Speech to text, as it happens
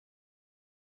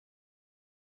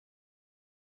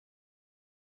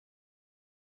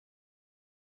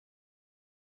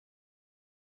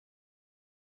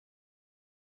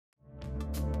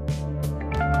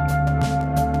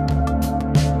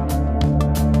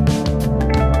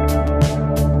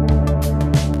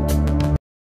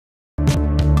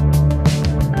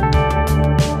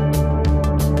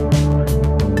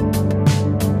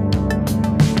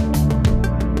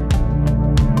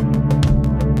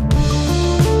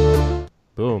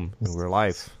Boom. We're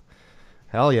live.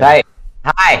 Hell yeah. Right.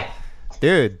 Hi.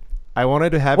 Dude, I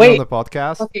wanted to have you on the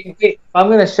podcast. Okay, wait. I'm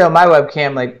going to show my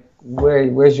webcam. Like,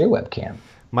 where's your webcam?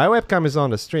 My webcam is on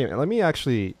the stream. And let me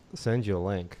actually send you a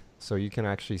link so you can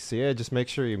actually see it. Just make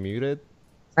sure you mute it.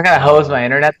 I got to hose my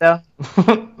internet, though.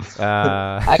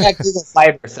 I got Google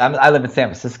Fiber. So I live in San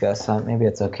Francisco, so maybe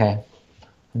it's okay.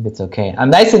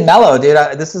 I'm nice and mellow,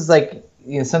 dude. This is like,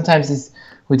 sometimes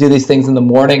we do these things in the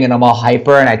morning and I'm all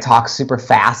hyper and I talk super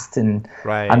fast and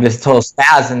I'm just total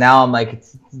spaz. And now I'm like,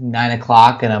 it's 9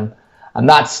 o'clock and I'm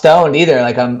not stoned either.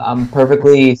 Like I'm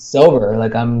perfectly sober.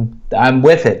 Like I'm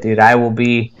with it, dude. I will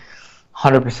be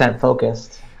 100%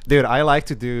 focused. Dude, I like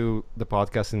to do the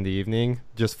podcast in the evening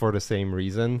just for the same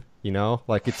reason,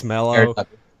 like it's mellow,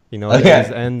 the day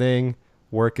is ending,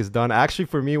 work is done. Actually,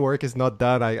 for me, work is not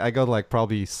done. I got like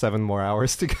probably 7 more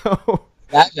hours to go.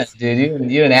 Dude,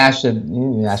 you and Ash are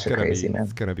crazy, man.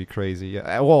 It's gonna be crazy.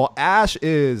 Yeah. Well, Ash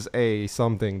is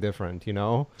something different,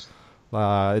 it's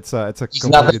a completely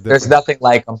different. There's nothing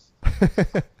like him.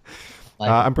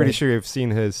 I'm pretty sure you've seen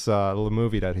his little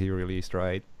movie that he released,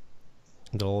 right?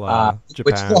 Japan.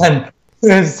 Which one?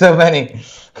 There's so many.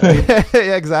 Yeah,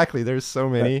 exactly. There's so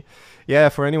many. Yeah,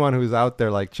 for anyone who's out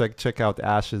there, like check out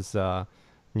Ash's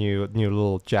new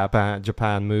little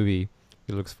Japan movie.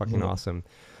 It looks fucking awesome.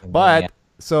 But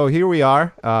so here we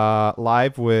are,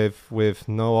 live with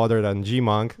no other than G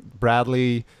Monk,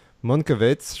 Bradley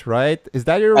Munkowitz, right? Is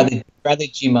that your Bradley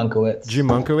G Munkowitz? G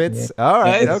Munkowitz. Yeah. All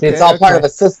right. It's all part of a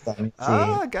system.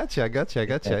 Oh, gotcha.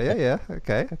 Yeah.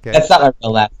 Okay. That's not my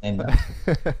real last name, though.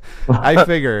 I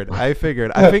figured. I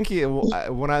think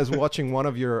when I was watching one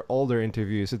of your older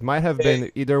interviews, it might have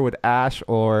been either with Ash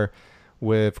or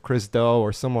with Chris Doe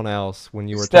or someone else when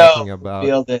you were talking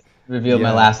about revealed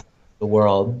my last name to the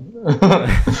world.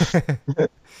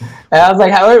 And I was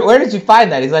like, where did you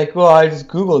find that? He's like, well, I just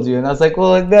Googled you. And I was like,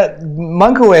 well,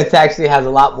 Munkowitz actually has a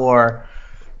lot more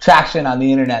traction on the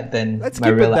internet than Let's my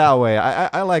keep real it that way.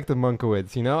 I like the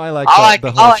Munkowitz, I like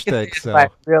the whole shtick. So my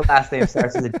real last name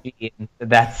starts with a G. And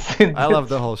that's I love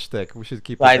the whole shtick. We should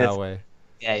keep it that way.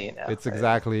 Yeah, It's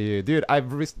exactly you. Dude,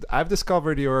 I've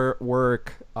discovered your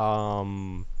work,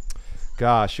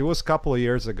 gosh, it was a couple of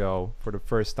years ago for the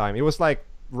first time. It was like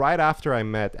right after I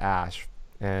met Ash.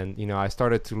 And, I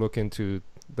started to look into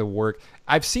the work.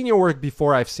 I've seen your work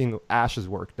before I've seen Ash's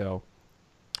work, though.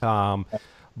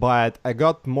 But I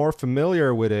got more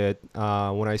familiar with it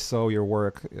when I saw your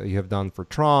work you have done for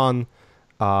Tron.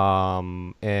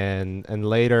 And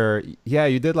later,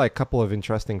 you did like a couple of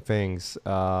interesting things.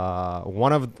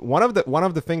 One of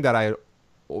the thing that I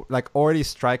like already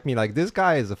strike me, like this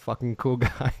guy is a fucking cool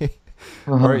guy.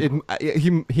 Or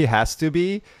he has to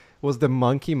be. Was the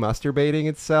monkey masturbating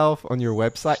itself on your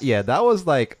website? Yeah, that was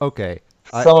like, okay.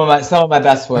 Some of my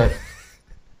best work.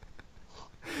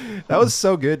 That was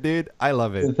so good, dude. I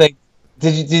love it.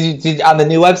 Did on the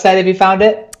new website, have you found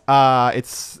it?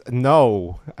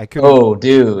 No, I couldn't. Oh,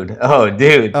 dude.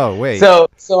 Oh, wait. So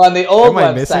on the old website, am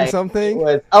I missing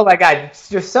something? Oh my god,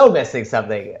 you're so missing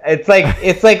something.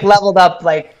 It's like leveled up.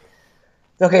 Like,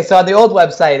 okay, so on the old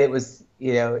website, it was.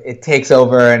 It takes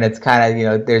over and it's kind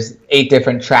of, there's 8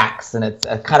 different tracks and it's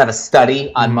a kind of a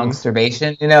study on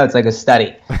monksturbation. It's like a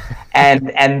study.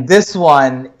 and this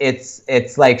one,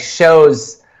 it's like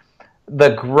shows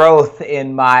the growth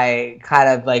in my kind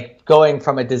of like going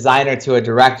from a designer to a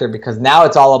director, because now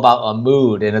it's all about a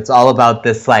mood and it's all about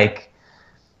this, like,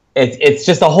 it's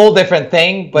just a whole different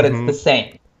thing, but it's the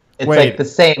same. It's like the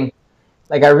same,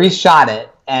 like I reshot it.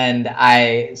 And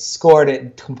I scored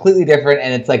it completely different,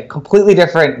 and it's like completely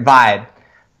different vibe,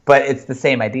 but it's the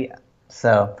same idea.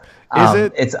 So is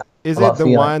it the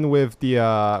one with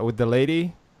the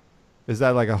lady? Is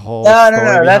that like a whole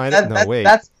story behind it? Wait.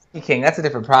 That's King. That's a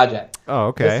different project. Oh,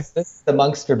 okay. This is the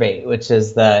Monksturbate, which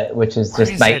is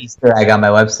just my Easter egg on my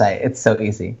website. It's so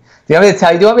easy. Do you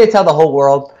want me to tell the whole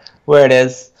world where it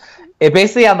is? It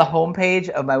basically on the homepage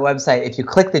of my website. If you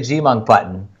click the Gmonk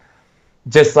button,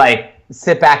 just like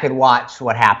sit back and watch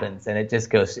what happens, and it just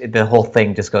goes. The whole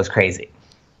thing just goes crazy.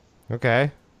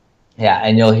 Okay. Yeah,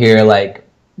 and you'll hear like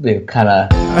kind of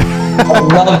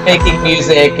love making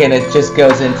music, and it just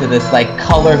goes into this like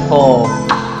colorful,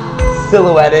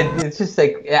 silhouetted. It's just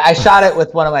like I shot it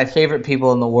with one of my favorite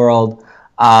people in the world,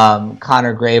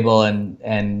 Connor Grable,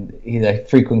 and he's a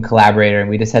frequent collaborator, and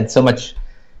we just had so much.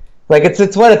 Like it's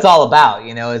what it's all about,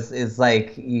 Is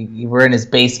like you were in his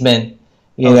basement.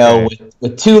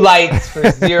 With 2 lights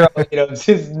for 0,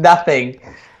 just nothing.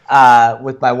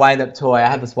 With my wind-up toy, I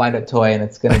have this wind-up toy, and I'm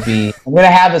gonna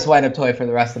have this wind-up toy for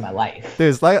the rest of my life.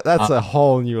 Dude, that's a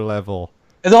whole new level.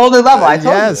 It's a whole new level. I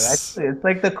told you. It's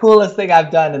like the coolest thing I've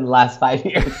done in the last 5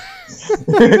 years.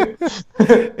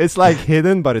 It's like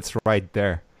hidden, but it's right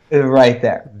there. It's right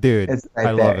there. Dude, It's I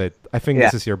right love there. it. I think Yeah,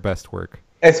 this is your best work.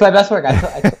 it's my best work.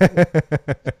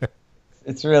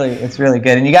 It's really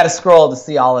good, and you got to scroll to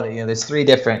see all of it. You know, there's three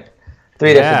different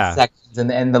Yeah. sections,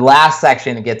 and the last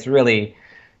section it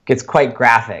gets quite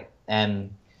graphic, and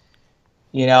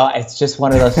you know, it's just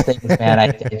one of those things, man.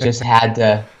 I just had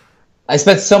to. I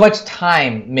spent so much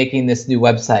time making this new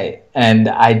website, and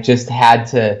I just had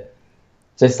to,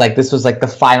 just like this was like the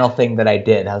final thing that I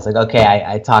did. I was like, okay,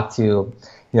 I talked to,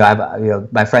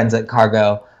 my friends at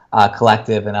Cargo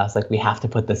Collective, and I was like, we have to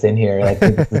put this in here. Like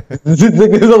this is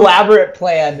this elaborate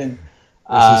plan, and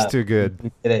This is too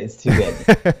good. it's too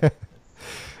good.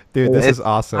 Dude, this is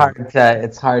awesome.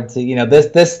 It's hard to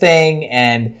this thing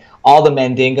and all the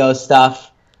Mandingo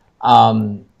stuff.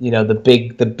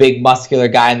 The big muscular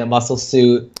guy in the muscle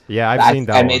suit. Yeah, I've seen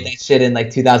that I one. made that shit in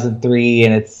like 2003,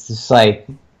 and it's just like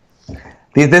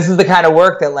this is the kind of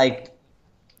work that like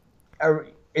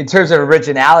in terms of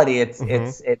originality,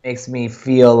 it makes me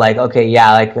feel like, okay,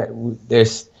 yeah, like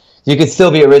there's you could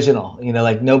still be original. You know,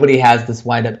 like nobody has this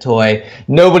wind up toy.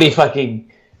 Nobody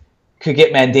fucking could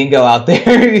get Mandingo out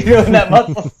there, in that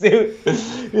muscle suit.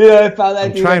 I found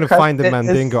that. I'm trying to find the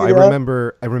Mandingo. I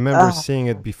remember seeing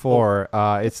it before.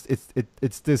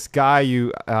 It's this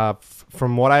guy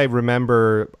from what I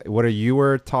remember, whether you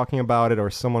were talking about it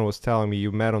or someone was telling me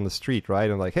you met on the street,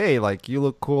 right? And like, hey, like you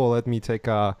look cool. Let me take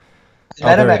a.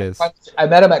 There it is. I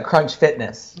met him at Crunch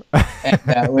Fitness,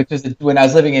 and, which was when I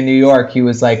was living in New York. He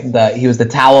was the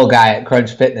towel guy at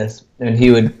Crunch Fitness, and he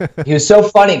was so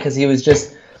funny because he was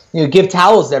just give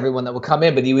towels to everyone that would come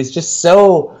in, but he was just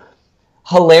so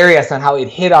hilarious on how he'd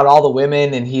hit on all the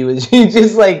women, and he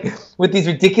just like with these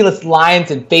ridiculous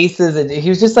lines and faces, and he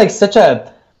was just like such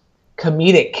a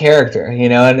comedic character,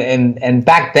 and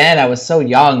back then I was so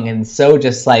young and so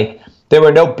just like there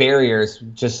were no barriers,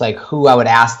 just like who I would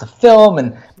ask to film,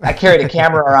 and I carried a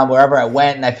camera around wherever I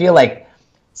went, and I feel like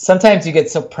sometimes you get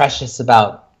so precious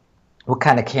about what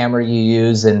kind of camera you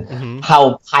use and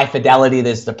how high fidelity it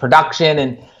is, the production,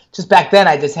 and just back then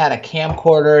I just had a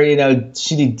camcorder,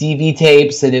 shooting DV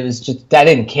tapes, and it was just, I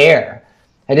didn't care.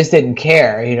 I just didn't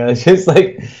care, it's just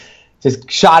like, just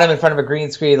shot him in front of a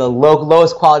green screen, the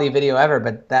lowest quality video ever,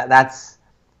 but that's,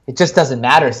 it just doesn't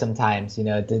matter sometimes,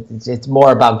 it's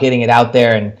more about getting it out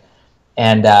there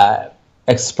and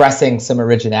expressing some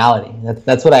originality.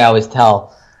 That's what I always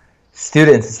tell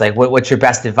students. It's like, what's your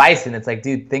best advice? And it's like,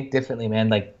 dude, think differently, man.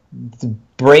 Like,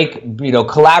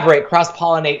 collaborate,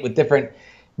 cross-pollinate with different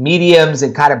mediums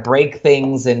and kind of break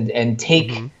things and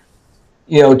take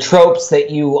tropes that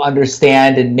you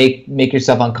understand and make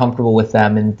yourself uncomfortable with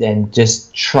them and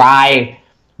just try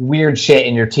weird shit,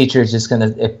 and your teacher is just going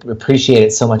to appreciate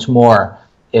it so much more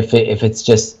if it's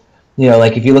just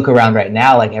like if you look around right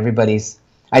now, like everybody's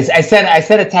I sent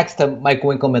a text to Mike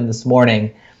Winkleman this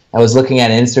morning. I was looking at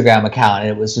an Instagram account,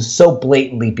 and it was just so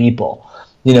blatantly people,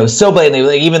 so blatantly,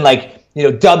 like, even like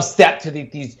dubstep to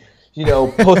these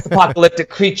post-apocalyptic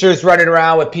creatures running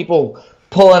around with people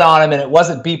pulling on them, and it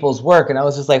wasn't people's work. And I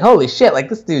was just like, holy shit, like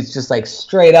this dude's just like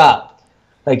straight up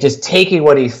like just taking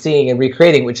what he's seeing and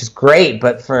recreating, which is great,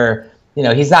 but for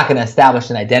he's not going to establish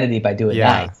an identity by doing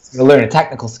that. He's going to learn a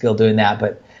technical skill doing that,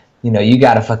 but you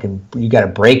got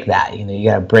to break that. You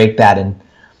got to break that and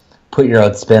put your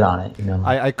own spin on it.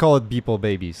 I call it Beeple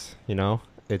babies.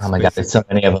 It's oh my god, there's so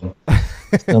many of them.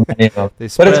 So many of them.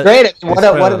 But it's great. I mean, what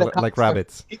an accomplishment like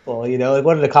rabbits. For people, like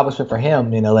what an accomplishment for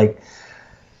him. Like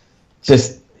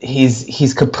just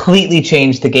he's completely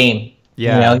changed the game.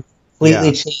 Yeah,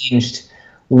 completely changed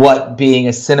what being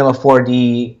a Cinema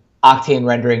 4D octane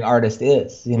rendering artist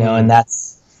is. And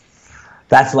that's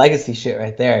legacy shit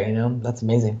right there. That's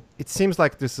amazing. It seems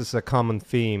like this is a common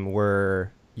theme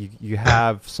where you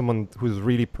have someone who's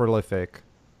really prolific,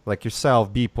 like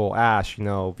yourself, Beeple, Ash,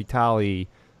 Vitali,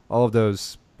 all of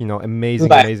those,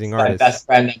 amazing artists. My best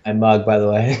friend in my mug, by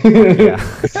the way.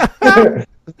 Yeah.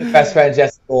 My best friend,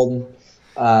 Jesse Golden.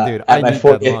 Dude, at my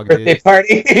 40th birthday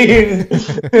party.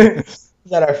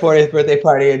 At our 40th birthday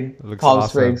party in Palm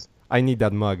Springs. I need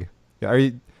that mug.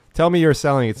 Tell me you're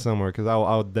selling it somewhere, because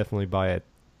I'll definitely buy it.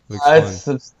 It's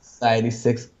some Society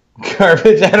 6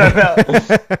 garbage. I don't know.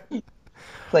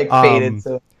 It's like faded.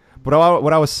 So. But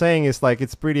what I was saying is like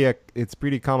it's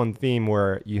pretty common theme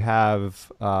where you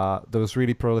have those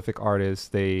really prolific artists.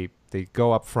 They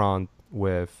go up front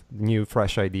with new,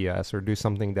 fresh ideas or do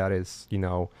something that is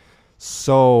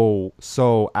so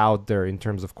out there in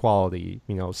terms of quality,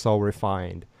 so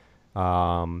refined.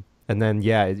 And then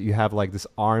you have like this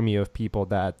army of people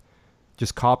that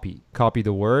just copy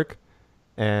the work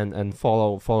and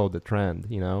follow the trend,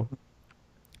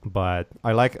 But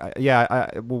I like,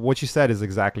 yeah, what you said is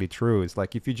exactly true. It's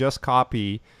like if you just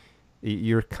copy,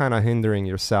 you're kind of hindering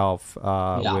yourself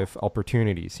Yeah. with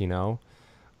opportunities. You know,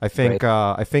 Right.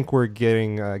 I think we're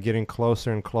getting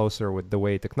closer and closer with the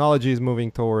way technology is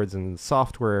moving towards, and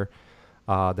software,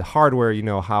 the hardware. You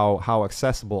know how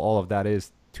accessible all of that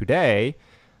is today.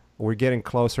 We're getting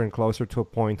closer and closer to a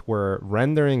point where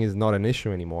rendering is not an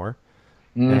issue anymore,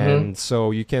 Mm-hmm. and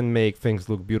so you can make things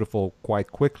look beautiful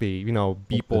quite quickly. You know,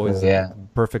 Beeple is a Yeah.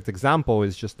 perfect example.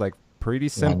 Is just like pretty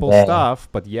One simple day. stuff,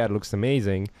 but yeah, it looks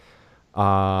amazing.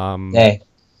 Um, Day.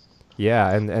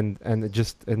 yeah, and it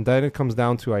just and then it comes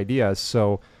down to ideas.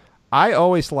 So I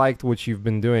always liked what you've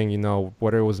been doing. You know,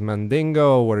 whether it was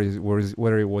Mandingo,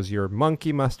 whether it was your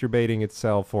monkey masturbating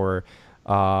itself, or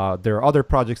there are other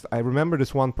projects. I remember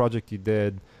this one project you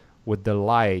did with the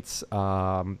lights.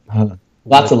 Huh.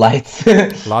 Lots With of lights.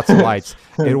 lots of lights.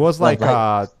 It was Love like light.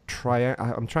 a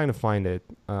I'm trying to find it.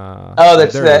 Oh,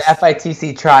 that's There it the is.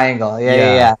 FITC triangle. Yeah, yeah,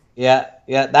 Yeah, yeah, yeah,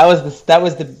 yeah. That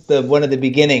was the one of the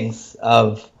beginnings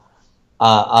of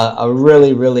a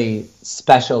really really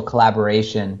special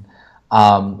collaboration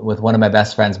with one of my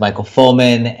best friends, Michael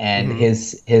Fullman, and hmm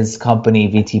his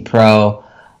company VT Pro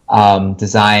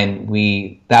Design.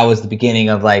 We That was the beginning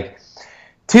of like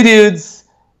two dudes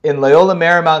in Loyola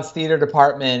Marymount's theater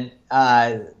department.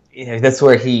 That's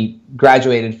where he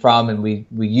graduated from, and we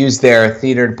used their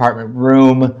theater department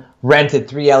room, rented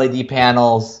three LED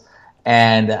panels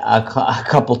and a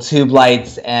couple tube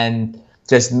lights, and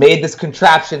just made this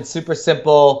contraption super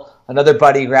simple. Another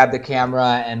buddy grabbed the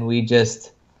camera, and we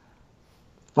just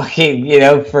fucking,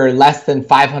 for less than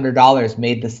 $500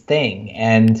 made this thing.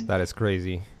 And that is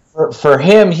crazy. for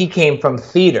him, he came from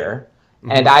theater,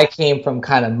 and hmm I came from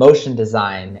kind of motion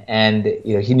design, and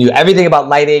he knew everything about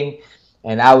lighting,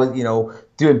 and I was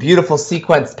doing beautiful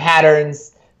sequence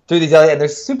patterns through these LED, and they're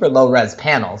super low res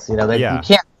panels. That you Yeah,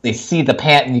 can't really see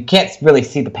you can't really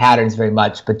see the patterns very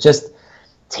much, but just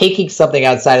taking something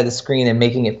outside of the screen and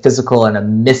making it physical and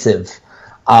emissive,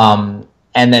 and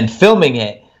then filming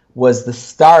it was the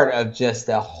start of just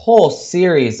a whole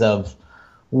series of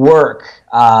work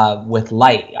with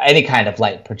light, any kind of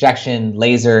light, projection,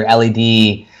 laser,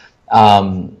 LED,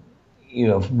 um,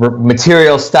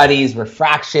 material studies,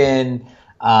 refraction,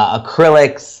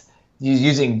 acrylics,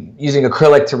 using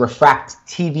acrylic to refract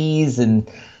TVs and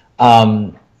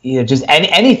just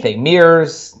anything,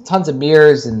 mirrors, tons of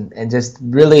mirrors, and just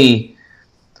really,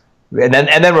 and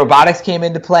then robotics came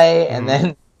into play, and hmm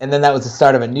then that was the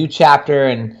start of a new chapter.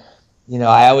 And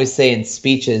I always say in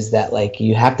speeches that like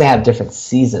you have to have different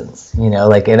seasons,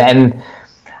 like, and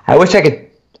I wish I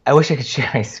could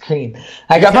share my screen.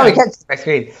 Like, you I probably can. can't share my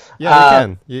screen. Yeah, you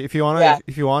can. If you wanna, Yeah,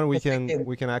 if you want, I can,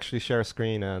 we can actually share a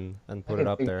screen and I put it can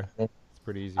up figure there. it. It's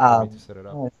pretty easy for me to Um, set it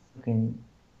up. oh, fucking,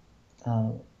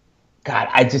 um, God,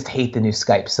 I just hate the new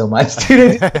Skype so much,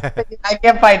 dude. I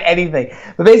can't find anything.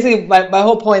 But basically, my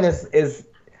whole point is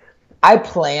I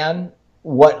plan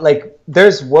what, like,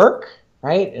 there's work,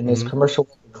 right? And there's hmm commercial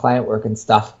work, client work and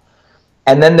stuff.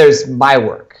 And then there's my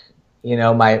work, and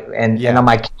on Yeah.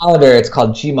 my calendar it's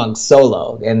called Gmonk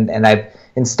Solo, and I've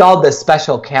installed this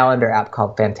special calendar app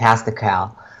called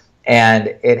Fantastical, and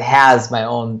it has my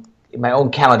own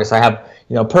calendar. So I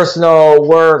have personal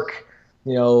work,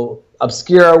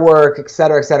 obscure work, et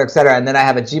cetera, et cetera, et cetera, and then I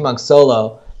have a Gmonk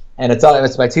Solo, and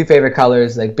it's my two favorite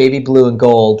colors, like baby blue and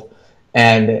gold.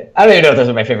 And I don't even know if those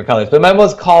are my favorite colors, but my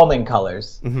most calming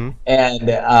colors. hmm And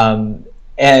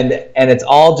it's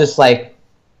all just like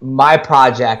my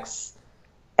projects,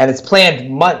 and it's planned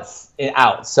months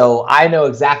out. So I know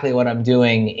exactly what I'm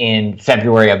doing in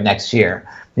February of next year.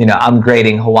 I'm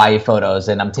grading Hawaii photos,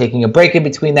 and I'm taking a break in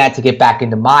between that to get back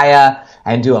into Maya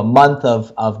and do a month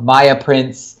of Maya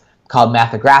prints called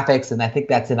Mathographics. And I think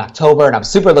that's in October, and I'm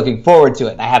super looking forward to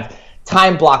it. And I have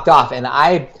time blocked off, and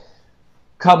I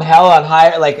come hell on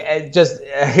high, like, just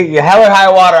hell or high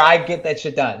water, I get that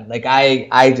shit done. Like,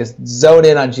 I just zone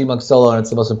in on Gmonk Solo, and it's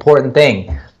the most important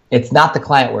thing. It's not the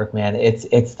client work, man. It's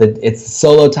the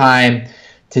solo time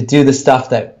to do the stuff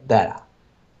that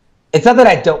it's not that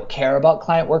I don't care about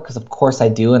client work, because of course I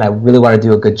do, and I really want to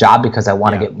do a good job because I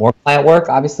want to Yeah. get more client work,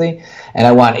 obviously, and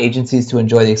I want agencies to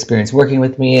enjoy the experience working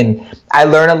with me. And I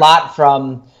learn a lot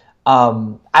from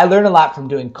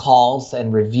doing calls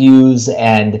and reviews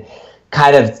and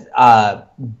kind of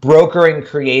brokering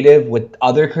creative with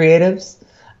other creatives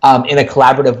in a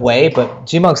collaborative way. But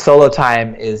Gmonk Solo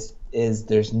time is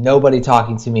there's nobody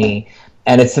talking to me,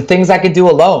 and it's the things I could do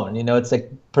alone. It's like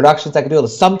productions I could do alone.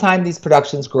 Sometimes these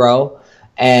productions grow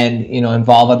and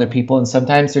involve other people, and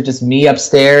sometimes they're just me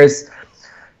upstairs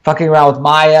fucking around with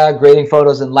Maya, grading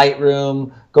photos in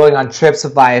Lightroom, going on trips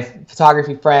with my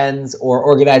photography friends, or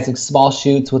organizing small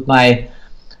shoots with my,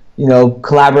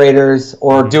 collaborators,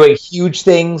 or doing huge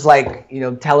things like,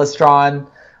 Telestron,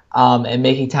 and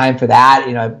making time for that.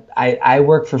 I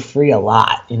work for free a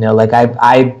lot. Like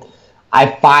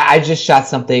I just shot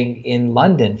something in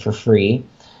London for free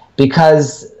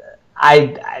because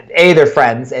A, they're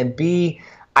friends, and B,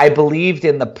 I believed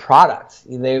in the product.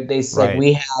 They said,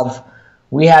 we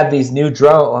have these new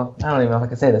drones. I don't even know if I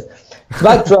can say this. It's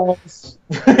about drones.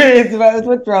 it's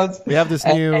about drones. We have this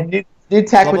and new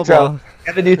tech blah, with blah, drones. We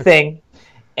have a new thing,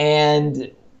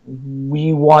 and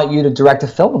we want you to direct a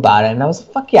film about it. And I was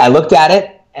like, fuck yeah. I looked at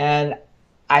it, and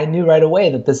I knew right away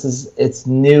that it's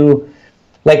new.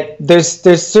 Like there's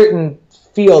certain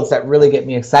fields that really get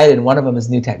me excited, and one of them is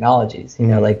new technologies.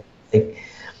 And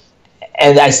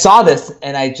I saw this,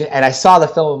 and I saw the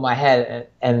film in my head,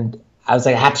 and I was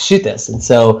like, I have to shoot this. And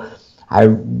so I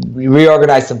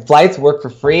reorganized some flights, worked for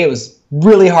free. It was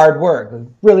really hard work,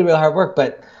 really, really hard work.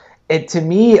 But to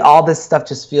me, all this stuff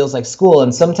just feels like school.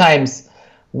 And sometimes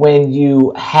when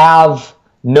you have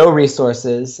no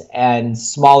resources and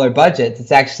smaller budgets,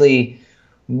 it's actually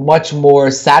much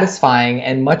more satisfying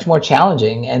and much more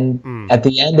challenging. And at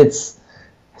the end, it's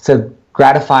a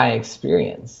gratifying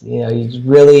experience. You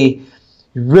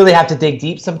really have to dig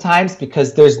deep sometimes,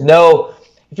 because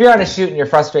if you're on a shoot and you're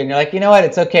frustrated and you're like, you know what,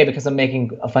 it's okay because I'm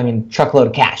making a fucking truckload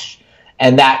of cash,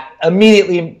 and that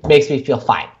immediately makes me feel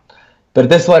fine. But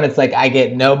this one, it's like, I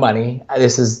get no money.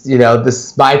 This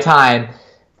is my time.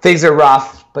 Things are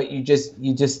rough, but you just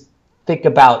think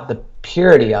about the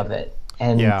purity of it.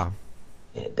 And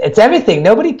it's everything.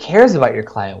 Nobody cares about your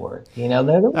client work.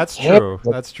 That's true.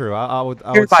 That's true. I would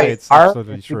say it's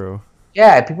absolutely true.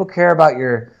 Yeah, people care about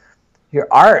your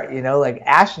art. Like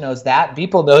Ash knows that.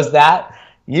 Beeple knows that.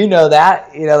 You know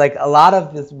that. Like a lot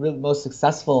of the most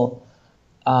successful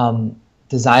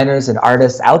designers and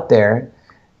artists out there,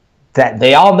 that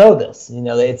they all know this.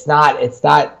 It's not.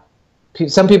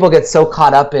 Some people get so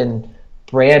caught up in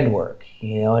brand work,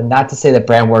 and not to say that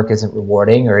brand work isn't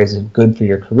rewarding or isn't good for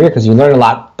your career, because you learn a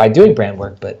lot by doing brand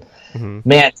work. But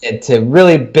man, to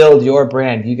really build your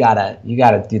brand, you gotta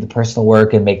do the personal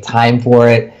work and make time for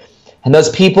it. And those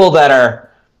people that are,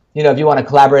 if you want to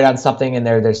collaborate on something and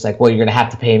they're just like, well, you're gonna have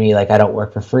to pay me, like I don't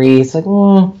work for free. It's like,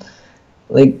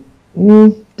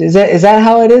 is that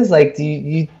how it is? Like, do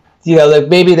you like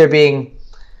maybe they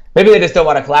just don't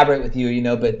want to collaborate with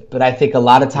you, but I think a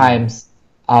lot of times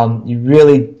you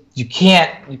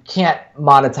can't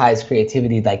monetize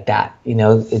creativity like that. You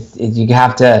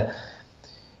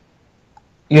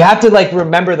have to like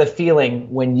remember the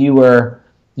feeling when you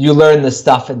learned the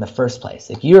stuff in the first place.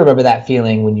 Like you remember that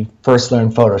feeling when you first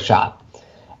learned Photoshop,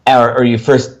 or you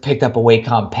first picked up a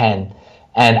Wacom pen.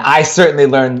 And I certainly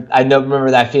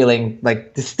remember that feeling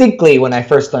like distinctly when I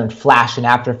first learned Flash and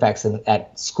After Effects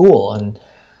at school, and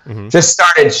just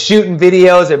started shooting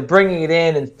videos and bringing it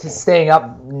in, and just staying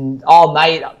up all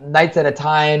nights at a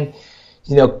time,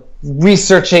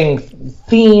 researching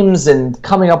themes and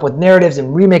coming up with narratives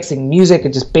and remixing music,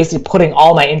 and just basically putting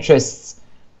all my interests,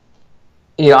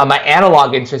 my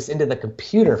analog interests into the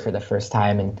computer for the first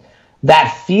time. And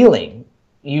that feeling,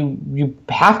 you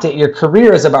have to, your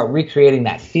career is about recreating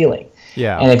that feeling.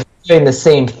 Yeah. And if you're doing the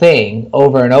same thing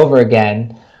over and over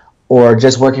again, or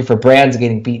just working for brands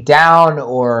getting beat down,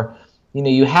 or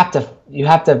you have to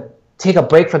take a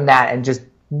break from that and just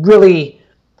really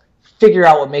figure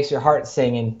out what makes your heart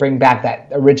sing and bring back that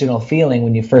original feeling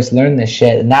when you first learned this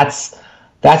shit. And that's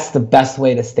the best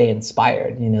way to stay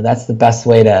inspired. That's the best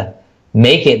way to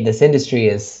make it in this industry,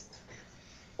 is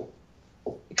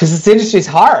because this industry is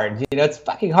hard. It's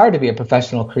fucking hard to be a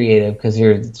professional creative, because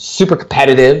you're super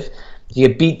competitive. You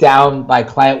get beat down by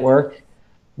client work,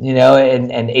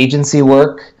 and agency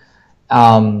work.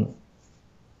 There's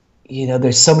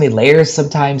so many layers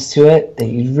sometimes to it that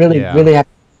you really have to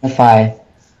identify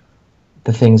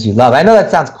the things you love. I know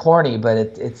that sounds corny, but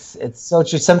it's so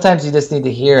true. Sometimes you just need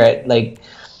to hear it like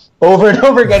over and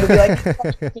over again to be like,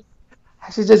 I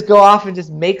should just go off and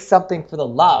just make something for the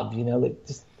love.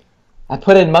 I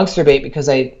put in Monkster Bait because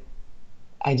I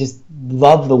just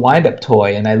love the wind-up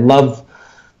toy, and I love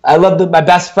my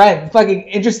best friend. Fucking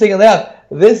interesting enough,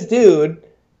 this dude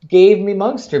gave me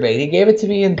Monkster Bait. He gave it to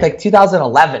me in like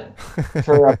 2011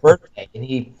 for a birthday, and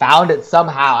he found it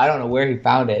somehow. I don't know where he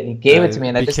found it. He gave it to me,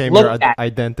 and I just looked at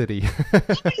identity. I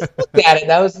just looked at it,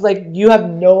 and I was like, "You have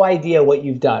no idea what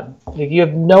you've done. Like, you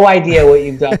have no idea what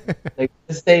you've done. Like,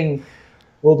 this thing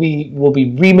will be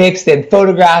remixed and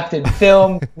photographed and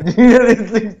filmed."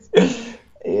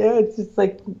 It's just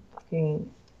like fucking.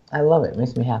 I love it. It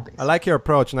makes me happy. I like your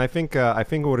approach, and I think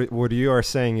what you are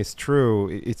saying is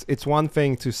true. It's one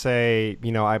thing to say,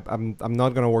 you know, I'm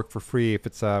not gonna work for free if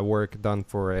it's work done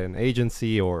for an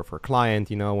agency or for a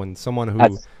client. You know, when someone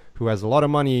That's who has a lot of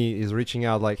money is reaching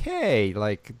out like, hey,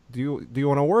 like, do you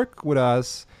want to work with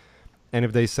us? And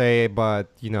if they say, but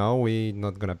you know, we're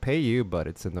not gonna pay you, but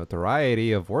it's a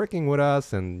notoriety of working with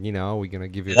us, and you know, we're gonna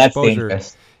give you that's exposure.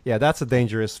 dangerous. Yeah, that's a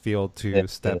dangerous field to Yeah.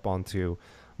 step onto.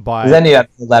 'Cause But then you have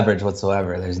no leverage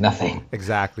whatsoever. There's nothing.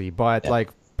 exactly. But Yeah. like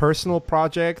personal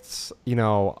projects, you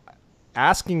know,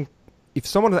 asking if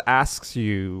someone asks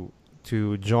you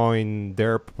to join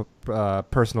their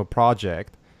personal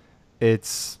project,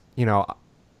 it's, you know,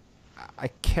 I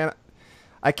can't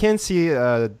I can see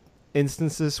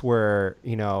instances where,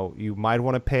 you know, you might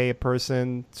want to pay a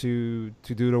person to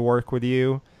do the work with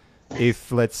you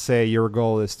if, let's say, your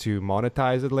goal is to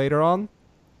monetize it later on,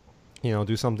 you know,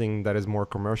 do something that is more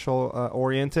commercial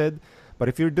oriented. But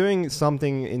if you're doing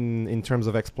something in terms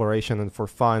of exploration and for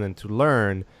fun and to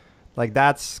learn, like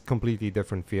that's completely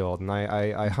different field. And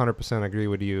I 100% agree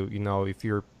with you. You know, if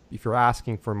you're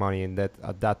asking for money, and that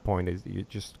at that point is you're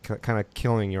just kind of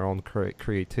killing your own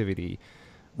creativity,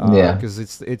 Yeah. because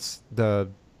it's the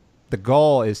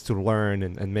goal is to learn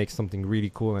and make something really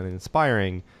cool and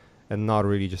inspiring, and not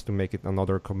really just to make it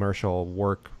another commercial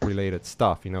work related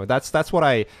stuff. You know, that's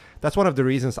one of the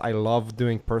reasons I love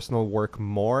doing personal work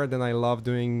more than I love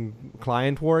doing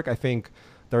client work. I think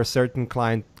there are certain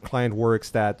client works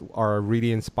that are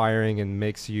really inspiring and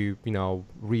makes you, you know,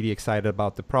 really excited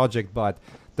about the project. But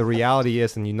the reality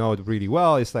is, and you know it really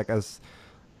well, is like as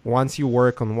once you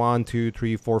work on 1, 2,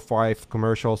 3, 4, 5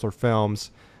 commercials or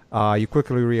films, you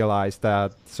quickly realize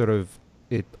that sort of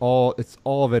it's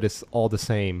all of it is all the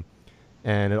same,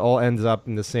 and it all ends up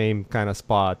in the same kind of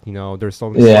spot. You know, there's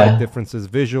some slight Yeah. differences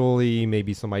visually,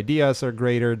 maybe some ideas are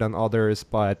greater than others,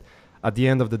 but at the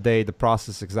end of the day, the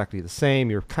process is exactly the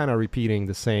same. You're kind of repeating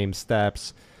the same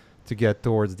steps to get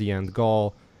towards the end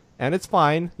goal, and it's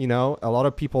fine. You know, a lot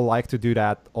of people like to do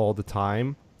that all the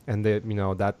time, and they, you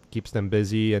know, that keeps them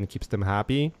busy and keeps them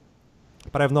happy.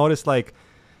 But I've noticed, like,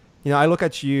 you know, I look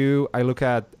at you, I look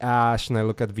at Ash, and I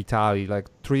look at Vitali, like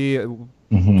three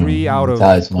out of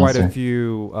That's quite a monster.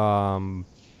 few,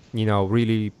 you know,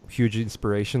 really huge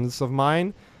inspirations of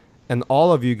mine. And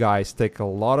all of you guys take a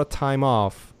lot of time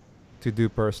off to do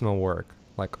personal work,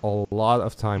 like a lot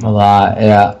of time A off. lot.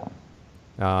 Yeah.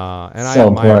 And I So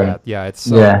admire important. that. Yeah, it's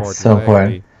so Yeah. important. So I important.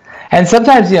 agree. And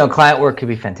sometimes, client work could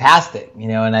be fantastic,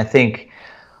 and I think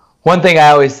one thing I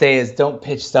always say is don't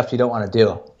pitch stuff you don't want to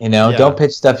do. Yeah. Don't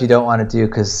pitch stuff you don't want to do,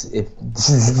 because if this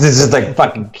is like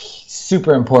fucking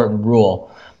super important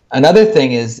rule. Another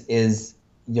thing is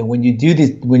when you do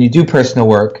when you do personal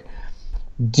work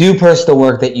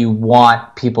that you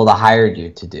want people to hire you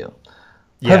to do.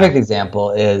 Yeah. Perfect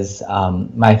example is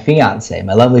my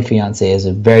lovely fiance is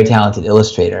a very talented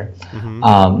illustrator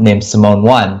named Simone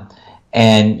One,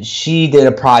 and she did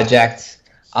a project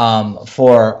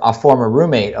for a former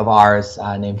roommate of ours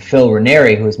named Phil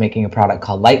Ranieri, who was making a product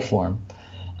called Lightform.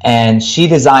 And she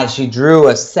drew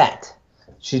a set.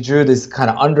 She drew this kind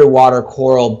of underwater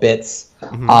coral bits,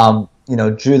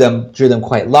 drew them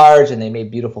quite large, and they made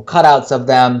beautiful cutouts of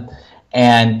them,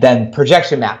 and then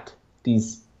projection mapped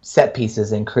these set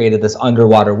pieces and created this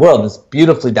underwater world. It's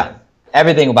beautifully done.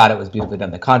 Everything about it was beautifully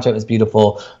done. The content was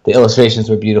beautiful. The illustrations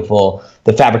were beautiful.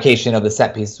 The fabrication of the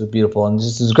set pieces was beautiful, and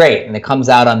this was great. And it comes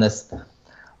out on this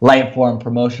Lightform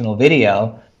promotional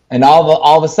video, and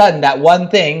all of a sudden, that one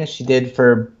thing she did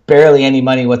for barely any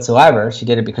money whatsoever, she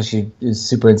did it because she was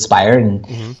super inspired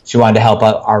and she wanted to help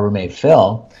out our roommate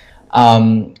Phil.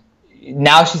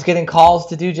 Now she's getting calls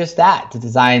to do just that, to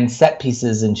design set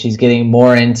pieces, and she's getting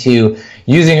more into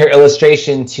using her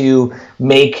illustration to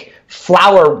make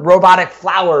robotic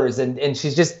flowers, and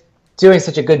she's just doing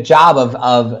such a good job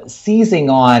of seizing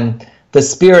on the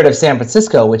spirit of San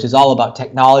Francisco, which is all about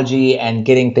technology and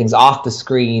getting things off the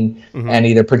screen and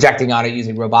either projecting on it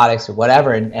using robotics or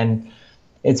whatever, and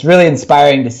it's really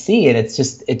inspiring to see, and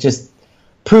it just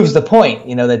proves the point,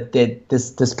 that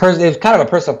this person, it's kind of a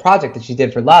personal project that she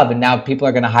did for love, and now people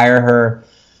are going to hire her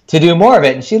to do more of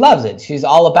it, and she loves it. She's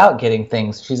all about getting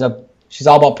things. She's all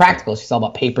about practical. She's all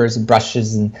about papers and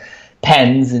brushes and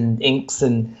pens and inks,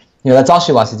 and that's all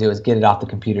she wants to do is get it off the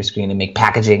computer screen and make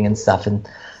packaging and stuff. And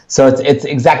so it's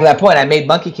exactly that point. I made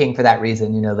Monkey King for that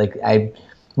reason. Like I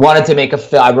wanted to make a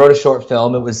film. I wrote a short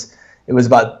film. It was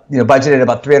about budgeted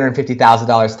about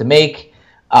 $350,000 to make.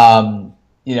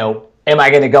 Am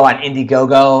I going to go on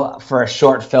Indiegogo for a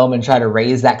short film and try to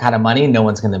raise that kind of money? No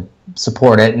one's going to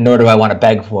support it, nor do I want to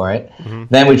beg for it.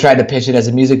 Then we tried to pitch it as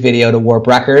a music video to Warp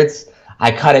Records.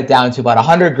 I cut it down to about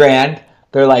 100 grand.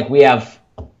 They're like, we have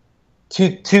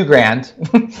two grand.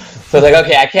 So like,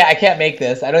 okay, I can't make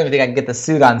this. I don't even think I can get the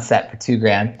suit on set for 2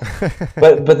 grand.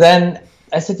 But then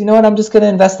I said, you know what? I'm just going to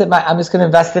invest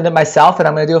in it myself, and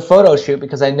I'm going to do a photo shoot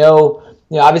because I know,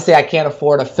 obviously I can't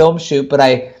afford a film shoot, but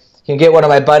I can get one of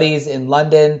my buddies in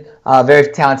London, a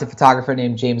very talented photographer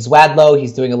named James Wadlow.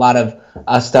 He's doing a lot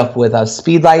of stuff with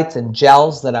speedlights and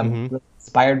gels that I'm really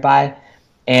inspired by,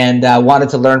 and wanted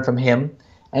to learn from him.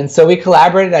 And so we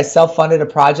collaborated. I self-funded a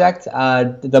project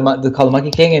called the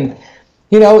Monkey King,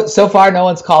 and so far no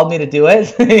one's called me to do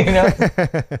it.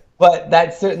 But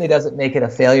that certainly doesn't make it a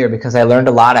failure because I learned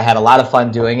a lot. I had a lot of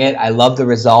fun doing it. I love the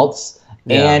results,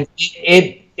 and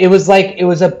it was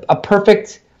a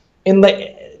perfect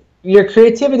your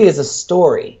creativity is a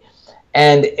story.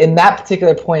 And in that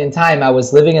particular point in time, I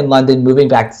was living in London, moving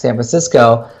back to San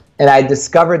Francisco, and I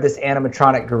discovered this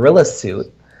animatronic gorilla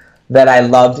suit that I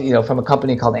loved, from a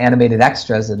company called Animated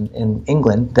Extras in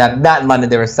England. Not in London,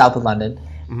 they were south of London.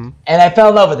 Mm-hmm. And I fell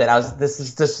in love with it. I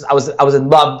was in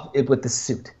love with the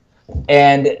suit.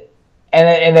 And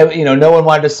no one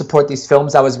wanted to support these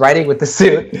films I was writing with the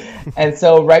suit. And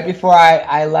so right before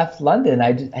I left London,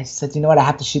 I said, you know what, I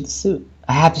have to shoot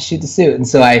the suit. And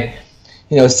so I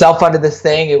self-funded this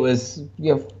thing. It was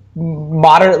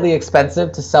moderately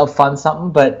expensive to self-fund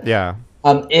something, but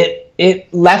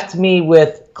it left me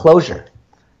with closure,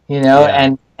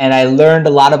 and I learned a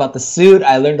lot about the suit.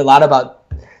 I learned a lot about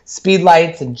speed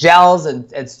lights and gels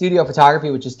and studio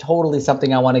photography, which is totally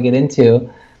something I want to get into.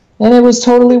 And it was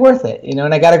totally worth it,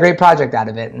 and I got a great project out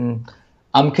of it, and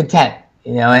I'm content,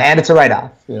 and it's a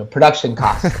write-off, production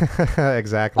costs.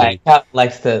 Exactly. Like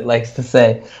likes to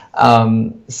say.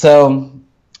 So,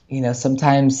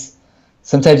 sometimes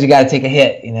you got to take a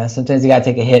hit, sometimes you got to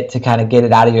take a hit to kind of get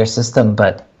it out of your system,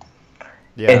 but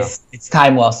it's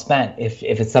time well spent if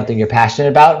it's something you're passionate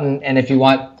about, and if you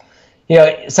want,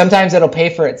 sometimes it'll pay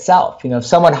for itself. If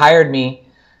someone hired me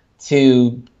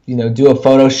to do a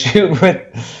photo shoot with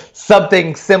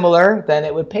something similar, then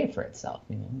it would pay for itself.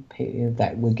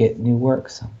 That would get new work.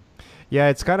 So. Yeah,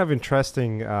 it's kind of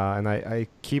interesting, and I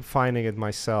keep finding it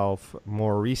myself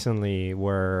more recently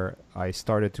where I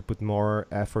started to put more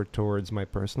effort towards my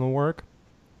personal work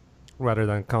rather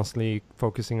than constantly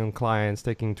focusing on clients,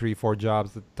 taking 3-4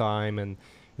 jobs at a time and,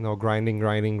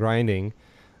 grinding.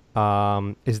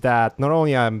 Is that not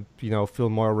only I'm, feel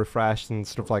more refreshed and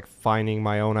sort of like finding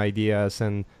my own ideas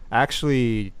and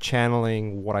actually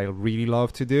channeling what I really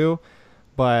love to do,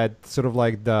 but sort of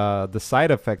like the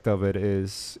side effect of it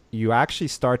is you actually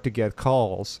start to get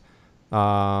calls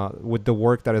with the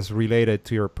work that is related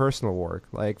to your personal work.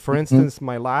 Like for instance,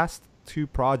 my last 2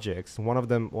 projects, one of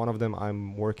them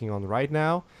I'm working on right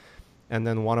now, and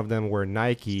then one of them were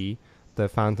Nike, the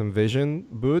Phantom Vision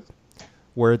boot,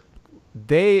 where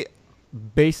they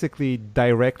basically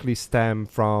directly stem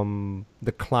from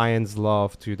the client's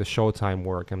love to the Showtime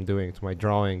work I'm doing to my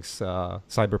drawings,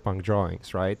 cyberpunk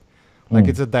drawings, right? Like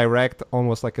it's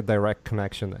almost like a direct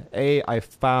connection. I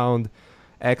found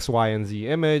X, Y, and Z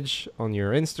image on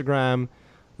your Instagram.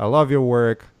 I love your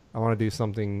work. I want to do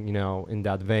something, in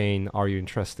that vein. Are you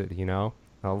interested,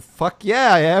 Oh, fuck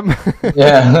yeah, I am.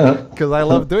 Yeah. Because I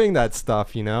love doing that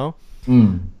stuff,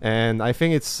 And I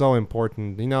think it's so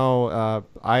important.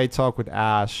 I talk with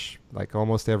Ash like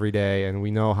almost every day, and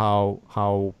we know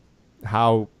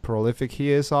how prolific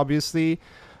he is, obviously.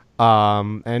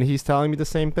 And he's telling me the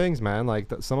same things, man.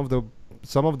 Like some of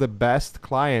the best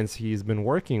clients he's been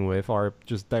working with are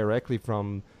just directly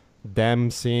from them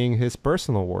seeing his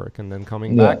personal work and then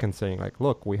coming back and saying like,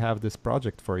 look, we have this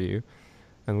project for you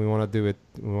and we want to do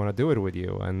it with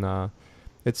you. And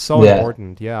it's so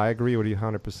important. Yeah, I agree with you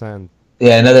 100%.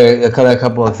 Yeah, a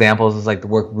couple examples is like the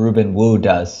work Ruben Wu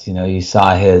does. You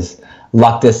saw his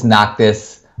Luctus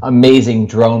Noctus amazing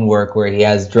drone work where he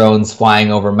has drones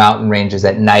flying over mountain ranges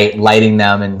at night, lighting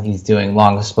them, and he's doing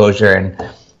long exposure. And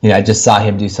I just saw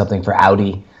him do something for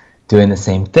Audi, doing the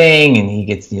same thing, and he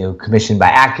gets commissioned by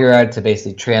Acura to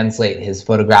basically translate his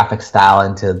photographic style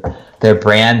into their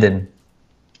brand. And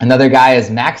another guy is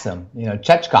Maxim,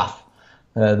 Chechkov,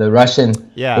 the Russian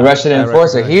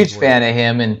enforcer. Huge fan of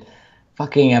him, and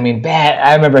bad.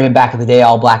 I remember him back in the day,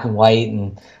 all black and white,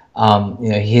 and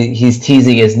he's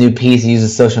teasing his new piece. He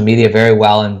uses social media very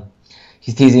well, and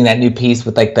he's teasing that new piece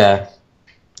with like the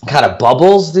kind of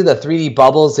bubbles, the 3D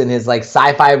bubbles in his like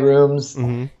sci-fi rooms.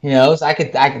 So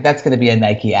that's going to be a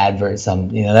Nike advert. That's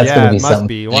going to be something.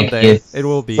 Be one day. It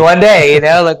will be one day.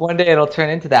 Like one day it'll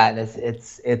turn into that. And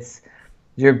it's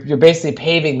you're basically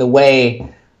paving the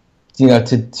way,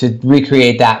 to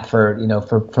recreate that for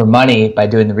money by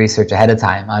doing the research ahead of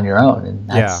time on your own, and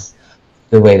that's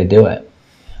the way to do it.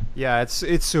 Yeah,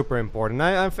 it's super important.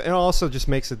 It also just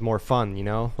makes it more fun, you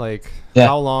know. Like Yeah.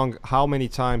 how many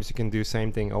times you can do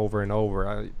same thing over and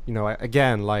over.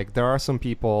 Again, like there are some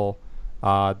people.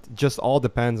 Just all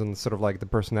depends on sort of like the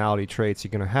personality traits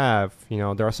you're gonna have. You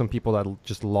know, there are some people that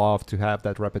just love to have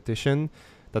that repetition,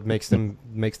 that makes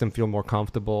them feel more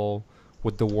comfortable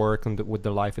with the work and with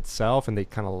the life itself, and they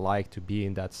kind of like to be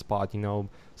in that spot. You know,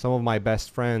 some of my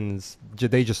best friends,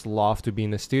 they just love to be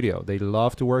in the studio. They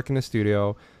love to work in the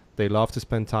studio. They love to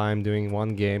spend time doing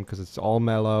one game because it's all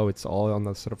mellow. It's all on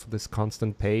the sort of this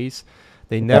constant pace.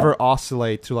 They Yeah. never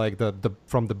oscillate to like the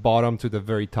from the bottom to the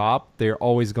very top. They're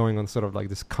always going on sort of like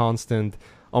this constant,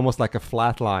 almost like a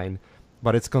flat line,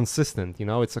 but it's consistent. You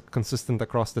know, it's a consistent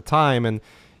across the time. And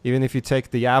even if you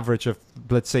take the average of,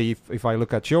 let's say, if I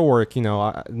look at your work, you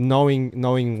know,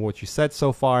 knowing what you said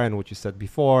so far and what you said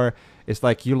before, it's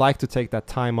like you like to take that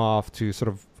time off to sort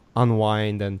of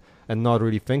unwind and not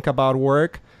really think about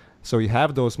work. So you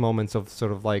have those moments of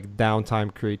sort of like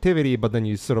downtime creativity, but then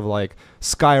you sort of like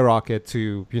skyrocket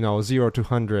to, you know, 0 to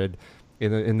 100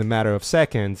 in the matter of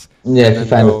seconds, Yeah, and if you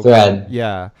then find the thread.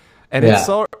 yeah, and it's Yeah.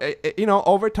 so you know,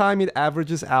 over time it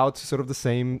averages out to sort of the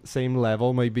same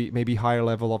level, maybe higher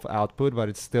level of output, but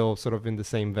it's still sort of in the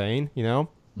same vein, you know.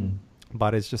 Mm.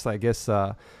 But it's just I guess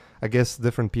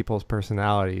different people's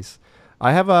personalities.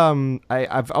 I've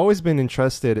always been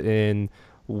interested in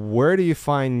where do you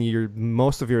find your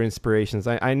most of your inspirations.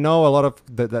 I know a lot of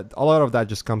that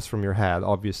just comes from your head,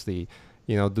 obviously,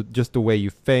 you know, just the way you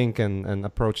think and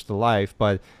approach the life.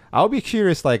 But I'll be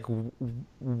curious, like,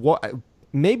 what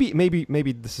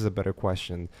maybe this is a better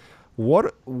question.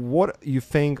 What you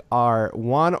think are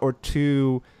one or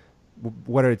two,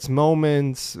 whether it's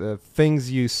moments, things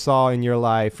you saw in your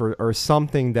life, or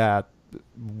something that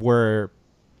were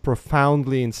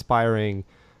profoundly inspiring,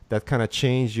 that kind of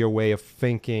changed your way of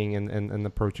thinking and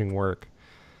approaching work?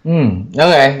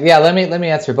 Okay. Yeah. Let me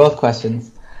answer both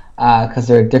questions because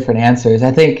they're different answers.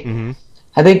 Mm-hmm.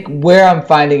 I think where I'm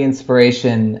finding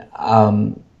inspiration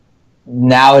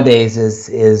nowadays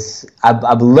is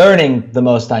I'm learning the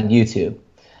most on YouTube.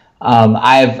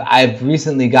 I've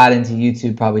recently got into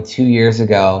YouTube probably 2 years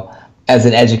ago as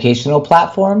an educational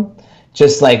platform,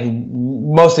 just like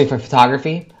mostly for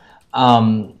photography,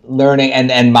 learning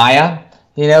and Maya.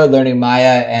 You know, learning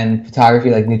Maya and photography,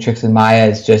 like new tricks in Maya,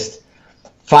 is just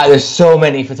there's so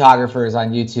many photographers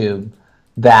on YouTube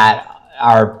that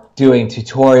are doing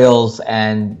tutorials,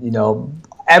 and you know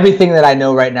everything that I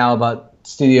know right now about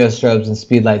studio strobes and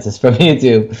speedlights is from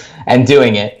YouTube and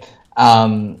doing it.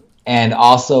 And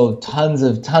also tons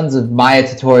of Maya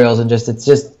tutorials, and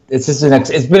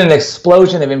it's been an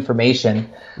explosion of information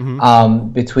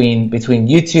Mm-hmm. between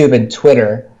YouTube and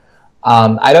Twitter.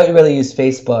 I don't really use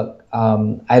Facebook.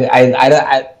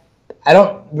 I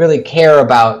don't really care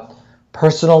about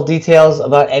personal details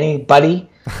about anybody,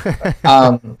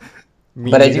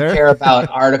 Me but I do neither. care about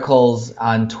articles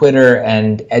on Twitter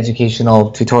and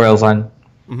educational tutorials on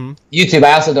Mm-hmm. YouTube.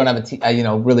 I also don't have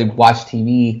really watch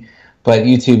TV, but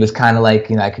YouTube is kind of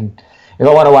like, I can, if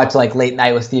I want to watch like Late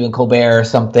Night with Stephen Colbert or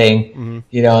something,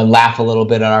 Mm-hmm. and laugh a little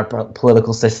bit at our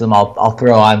political system, I'll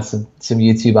throw on some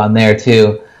YouTube on there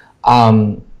too.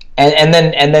 And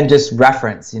then just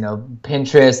reference,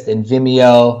 Pinterest and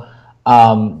Vimeo,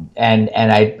 and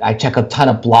I check a ton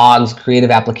of blogs,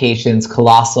 creative applications,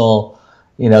 Colossal,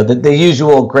 the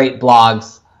usual great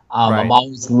blogs. Right. I'm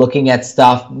always looking at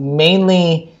stuff.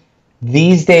 Mainly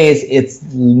these days, it's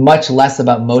much less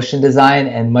about motion design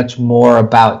and much more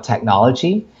about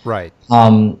technology. Right.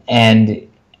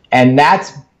 And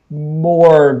that's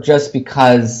more just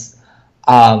because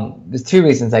there's two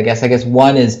reasons, I guess. I guess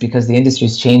one is because the industry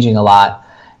is changing a lot,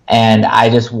 and I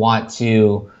just want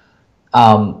to,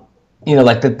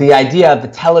 like the idea of the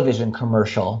television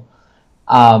commercial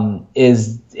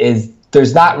is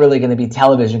there's not really going to be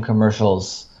television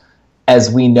commercials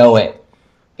as we know it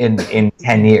in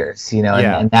 10 years,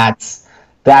 Yeah. and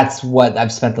that's what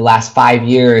I've spent the last 5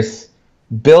 years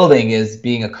building, is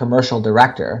being a commercial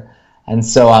director. And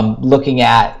so I'm looking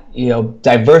at,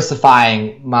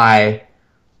 diversifying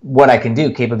what I can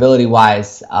do capability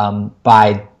wise,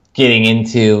 by getting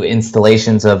into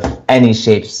installations of any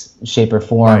shape or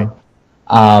form.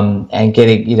 Right. And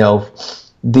getting,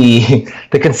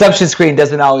 the consumption screen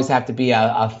doesn't always have to be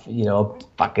a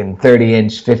fucking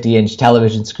 30-inch, 50-inch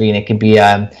television screen. It could be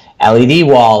a LED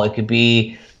wall. It could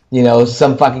be,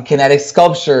 some fucking kinetic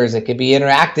sculptures. It could be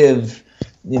interactive.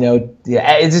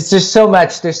 It's just so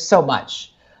much. There's so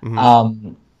much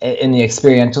Mm-hmm. In the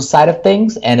experiential side of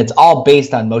things, and it's all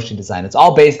based on motion design. It's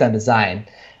all based on design,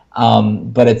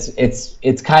 but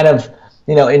it's kind of,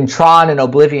 in Tron and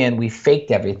Oblivion we faked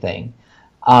everything.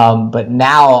 But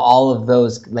now all of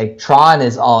those, like Tron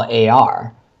is all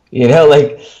AR,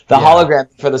 like the hologram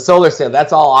for the solar sail,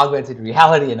 that's all augmented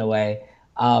reality in a way.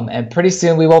 And pretty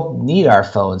soon we won't need our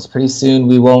phones. Pretty soon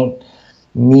we won't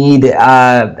need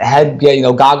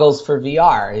goggles for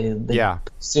VR.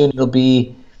 Soon it'll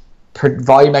be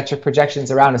volumetric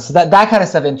projections around us. So that kind of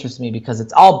stuff interests me because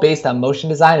it's all based on motion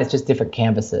design. It's just different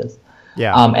canvases.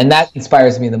 And that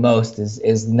inspires me the most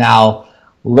is now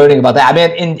learning about that. I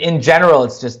mean, in general,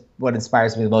 it's just what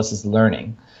inspires me the most is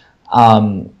learning.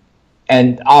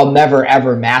 And I'll never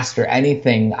ever master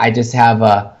anything. I just have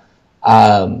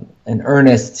an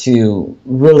earnest to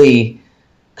really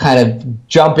kind of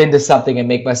jump into something and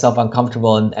make myself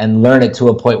uncomfortable and learn it to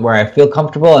a point where I feel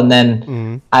comfortable, and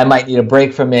then I might need a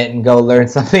break from it and go learn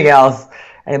something else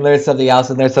and learn something else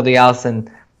and learn something else.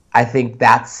 And I think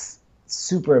that's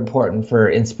super important for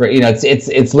inspiration.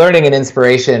 It's learning and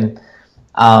inspiration.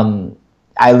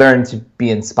 I learned to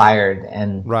be inspired,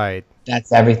 and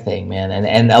that's everything, man.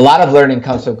 And a lot of learning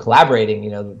comes from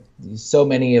collaborating. So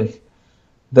many of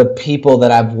the people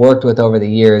that I've worked with over the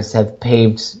years have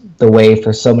paved the way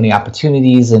for so many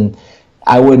opportunities, and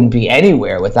I wouldn't be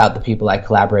anywhere without the people I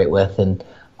collaborate with. And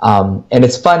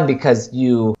it's fun because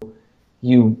you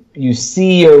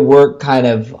see your work kind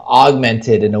of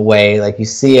augmented in a way, like you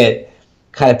see it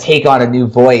kind of take on a new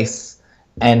voice.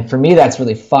 And for me, that's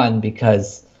really fun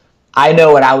because I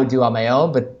know what I would do on my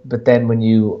own, but then when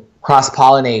you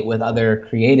cross-pollinate with other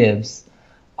creatives,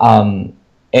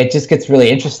 it just gets really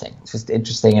interesting. It's just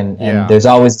interesting, and there's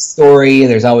always a story,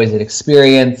 there's always an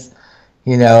experience.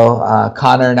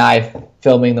 Connor and I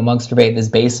filming the Monk's Debate in his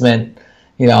basement.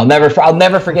 I'll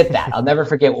never forget that. I'll never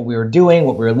forget what we were doing,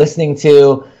 what we were listening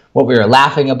to, what we were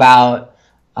laughing about.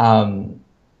 God,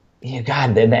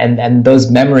 and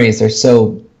those memories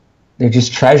they're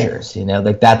just treasures.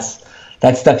 Like that's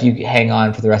stuff you hang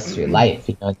on for the rest of your life.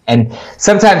 And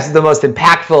sometimes the most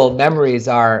impactful memories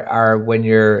are when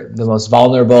you're the most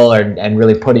vulnerable and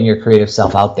really putting your creative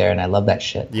self out there. And I love that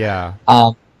shit.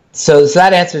 So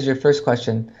that answers your first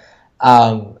question.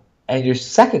 And your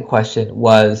second question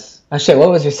was, what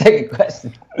was your second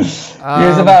question?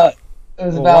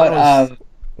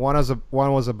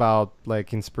 One was about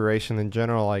like inspiration in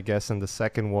general, I guess, and the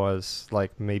second was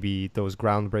like maybe those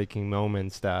groundbreaking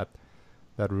moments that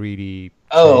really.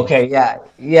 Oh, okay,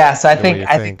 yeah. So I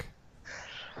think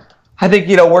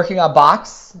working on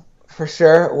Box for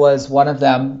sure was one of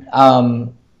them.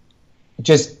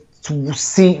 Just to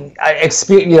see,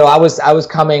 I was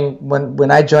coming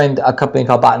when I joined a company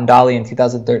called Bot and Dolly in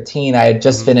 2013. I had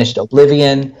just finished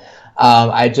Oblivion.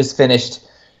 I had just finished,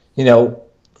 that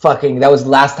was the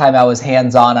last time I was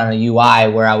hands-on on a UI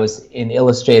where I was in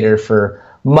Illustrator for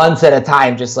months at a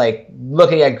time, just like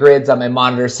looking at grids on my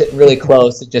monitor, sitting really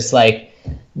close and just like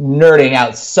nerding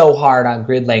out so hard on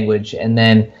grid language. And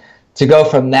then to go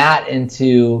from that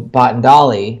into Bot and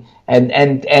Dolly,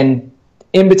 and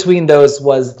in between those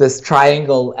was this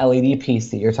triangle LED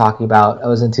piece that you're talking about. I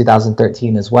was in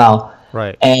 2013 as well.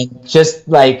 Right. And just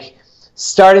like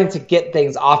starting to get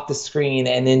things off the screen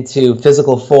and into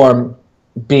physical form,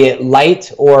 be it light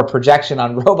or projection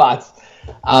on robots.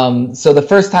 So the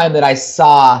first time that I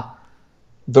saw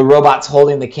the robots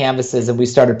holding the canvases and we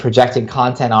started projecting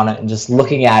content on it and just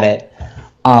looking at it,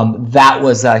 that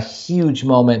was a huge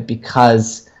moment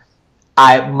because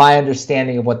my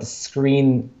understanding of what the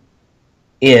screen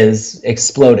is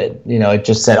exploded. It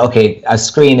just said, okay, a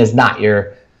screen is not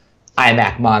your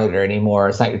iMac monitor anymore.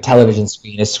 It's not your television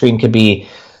screen. A screen could be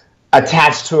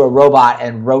attached to a robot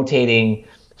and rotating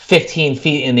 15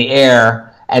 feet in the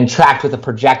air and tracked with a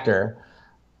projector,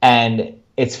 and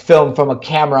it's filmed from a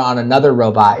camera on another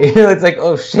robot. It's like,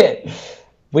 oh shit,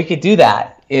 we could do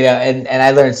that. And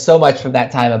I learned so much from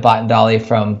that time at Bot and Dolly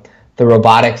from the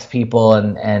robotics people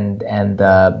and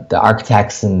the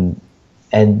architects and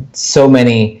so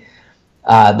many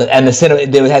they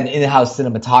had an in-house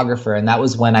cinematographer, and that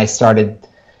was when I started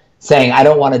saying I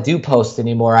don't want to do post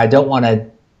anymore. I don't want to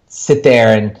sit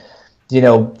there and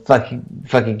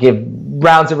fucking give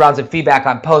rounds and rounds of feedback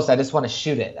on post. I just want to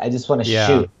shoot it. I just want to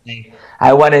shoot.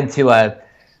 I went into a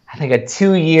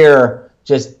 2-year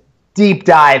just deep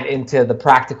dive into the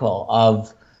practical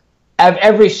of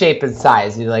every shape and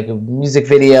size. Like music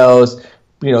videos,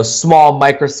 small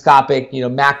microscopic,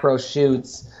 macro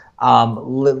shoots.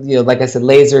 Like I said,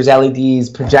 lasers, LEDs,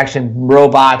 projection,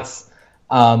 robots,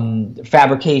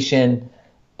 fabrication,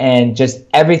 and just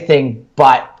everything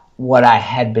but what I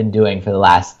had been doing for the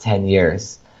last 10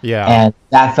 years. Yeah. And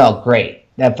that felt great.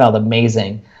 That felt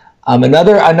amazing.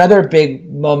 Another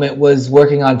big moment was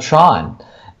working on Tron,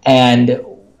 and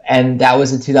that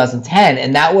was in 2010,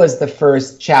 and that was the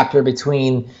first chapter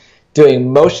between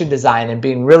doing motion design and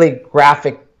being really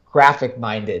graphic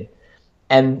minded,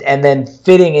 and then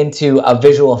fitting into a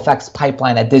visual effects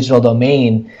pipeline at Digital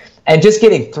Domain and just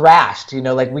getting thrashed. You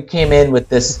know, like we came in with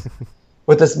this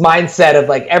mindset of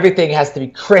like everything has to be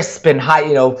crisp and high,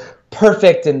 you know,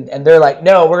 perfect, and they're like,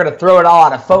 no, we're going to throw it all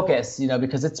out of focus, you know,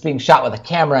 because it's being shot with a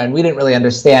camera, and we didn't really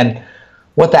understand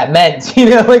what that meant, you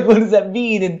know, like what does that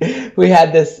mean? And we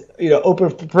had this, you know,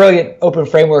 brilliant open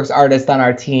frameworks artist on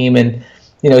our team, and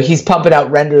you know, he's pumping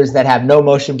out renders that have no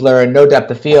motion blur and no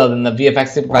depth of field, and the VFX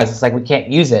supervisor's like, we can't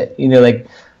use it, you know, like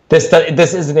this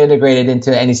isn't integrated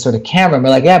into any sort of camera. And we're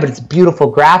like, yeah, but it's a beautiful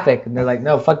graphic, and they're like,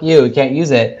 no, fuck you, we can't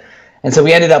use it. And so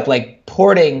we ended up like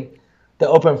porting the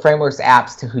Open Frameworks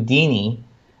apps to Houdini.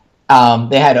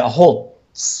 They had a whole,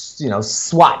 you know,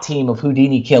 SWAT team of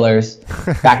Houdini killers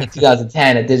back in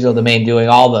 2010 at Digital Domain doing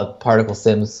all the particle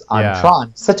sims on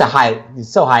Tron. So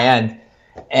high end.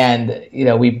 And, you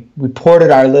know, we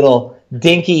ported our little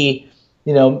dinky,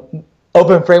 you know,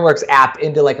 Open Frameworks app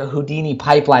into like a Houdini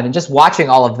pipeline, and just watching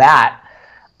all of that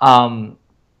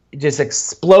just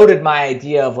exploded my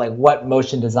idea of like what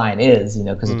motion design is, you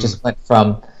know, because it just went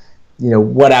from, you know,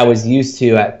 what I was used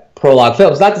to at Prologue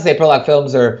Films. Not to say Prologue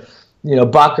Films or, you know,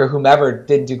 Buck or whomever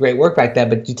didn't do great work back then,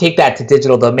 but you take that to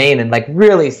Digital Domain and like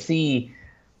really see,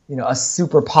 you know, a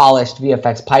super polished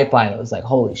VFX pipeline. It was like,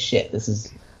 holy shit, this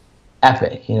is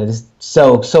epic, you know, just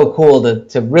so cool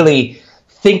to really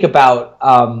think about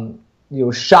you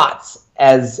know, shots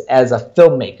as a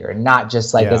filmmaker, and not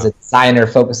just like as a designer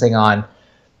focusing on,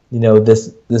 you know,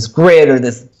 this grid or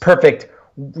this perfect,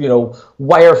 you know,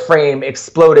 wireframe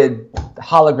exploded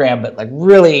hologram, but like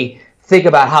really think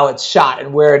about how it's shot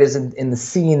and where it is in the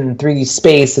scene in 3D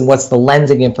space, and what's the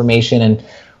lensing information. And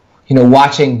you know,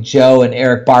 watching Joe and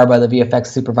Eric Barba, the VFX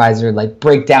supervisor, like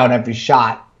break down every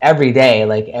shot every day.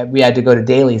 Like we had to go to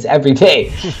dailies every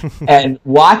day and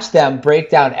watch them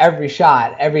break down every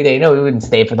shot every day. No, we wouldn't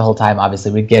stay for the whole time.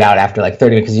 Obviously, we'd get out after like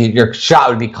 30 minutes because your shot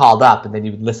would be called up, and then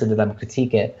you would listen to them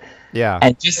critique it. Yeah.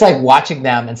 And just like watching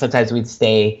them, and sometimes we'd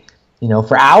stay, you know,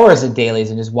 for hours in dailies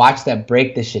and just watch them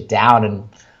break this shit down. And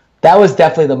that was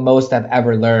definitely the most I've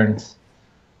ever learned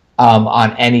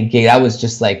on any gig. That was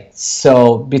just like,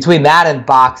 so between that and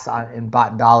Box in Bot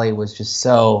and Dolly was just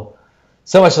so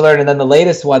much to learn. And then the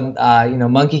latest one, you know,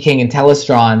 Monkey King and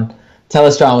Telestron.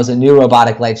 Telestron was a new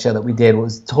robotic light show that we did. It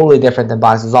was totally different than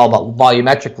Box. It was all about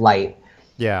volumetric light.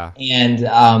 Yeah.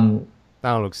 And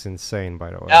that looks insane,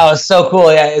 by the way. Oh, it's so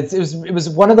cool. Yeah, it was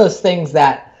one of those things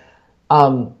that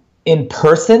in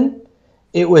person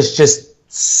it was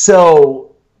just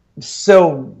so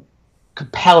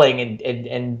compelling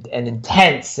and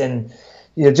intense, and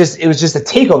you know, it was just a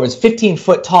takeover. It's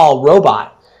 15-foot tall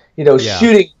robot, you know,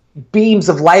 shooting beams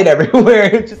of light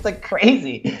everywhere. It's just like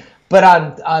crazy. But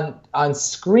on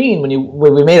screen,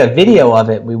 when we made a video of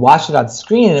it, we watched it on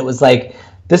screen, and it was like,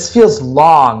 this feels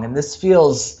long and this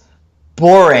feels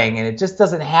boring, and it just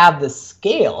doesn't have the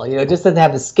scale. You know, it just doesn't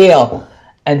have the scale.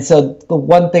 And so the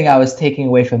one thing I was taking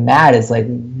away from that is like,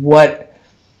 what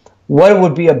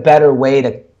would be a better way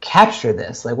to capture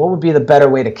this? Like, what would be the better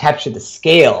way to capture the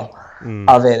scale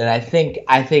of it? And I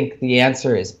think the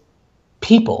answer is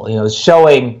people, you know,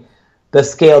 showing the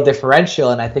scale differential.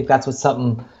 And I think that's what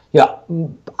something, you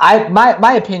know,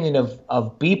 my opinion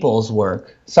of Beeple's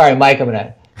work, sorry, Mike, I'm going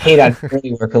to hate on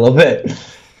early work a little bit,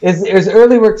 is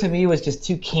early work to me was just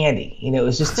too candy. You know, it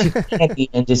was just too candy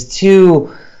and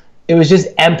it was just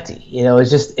empty. You know,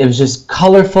 it was just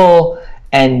colorful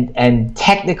and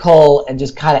technical and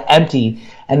just kind of empty.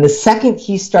 And the second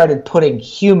he started putting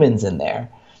humans in there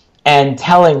and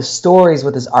telling stories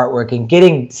with his artwork and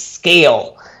getting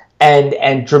scale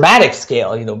and dramatic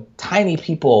scale, you know, tiny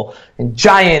people and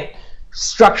giant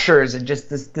structures and just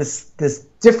this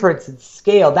difference in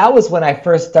scale, that was when I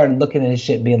first started looking at his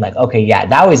shit and being like, okay, yeah,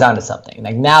 now he's onto something.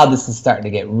 Like, now this is starting to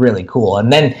get really cool.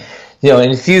 And then, you know,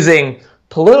 infusing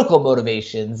political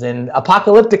motivations and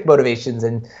apocalyptic motivations,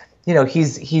 and you know,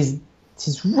 he's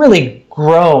really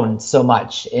grown so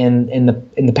much in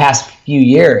the past few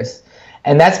years,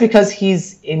 and that's because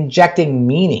he's injecting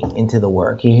meaning into the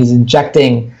work. He's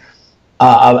injecting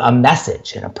a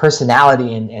message and a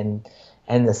personality and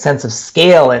a sense of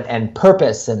scale and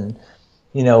purpose and,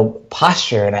 you know,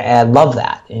 posture, and I love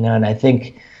that, you know. And I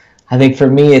think for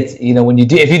me, it's, you know,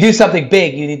 if you do something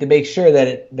big, you need to make sure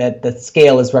that the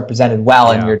scale is represented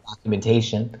well in your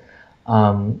documentation.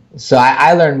 So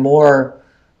I learn more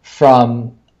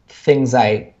from things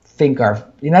I think are,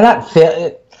 you know,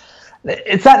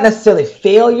 it's not necessarily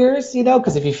failures, you know,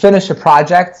 because if you finish a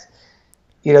project,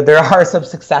 you know, there are some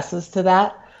successes to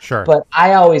that. Sure. But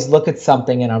I always look at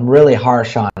something and I'm really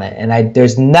harsh on it. And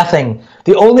there's nothing,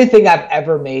 the only thing I've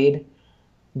ever made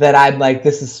that I'm like,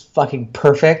 this is fucking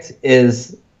perfect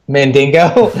is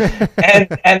Mandingo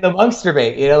and the Monkster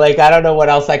bait. You know, like I don't know what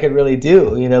else I could really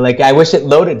do. You know, like I wish it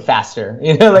loaded faster.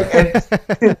 You know, like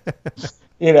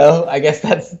you know, I guess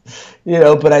that's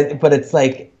but it's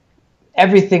like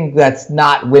everything that's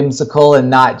not whimsical and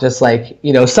not just like,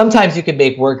 sometimes you can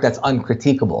make work that's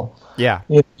uncritiquable. Yeah.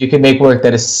 You can make work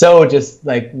that is so just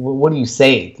like, what do you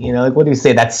say? Like, what do you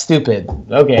say? That's stupid.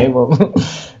 Okay, well,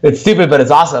 it's stupid, but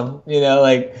it's awesome.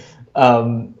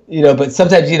 But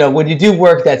sometimes, when you do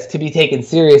work that's to be taken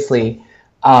seriously,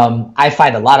 I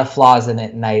find a lot of flaws in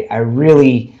it, and I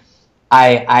really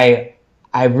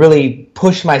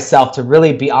push myself to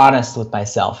really be honest with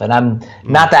myself, and I'm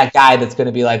not that guy that's going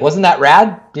to be like, wasn't that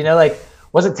rad? Like,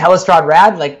 wasn't Telestrad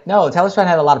rad? Like, no, Telestrad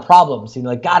had a lot of problems.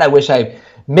 Like, God, I wish I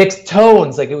mixed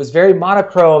tones. Like, it was very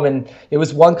monochrome, and it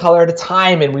was one color at a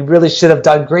time, and we really should have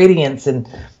done gradients, and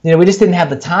we just didn't have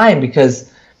the time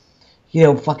because,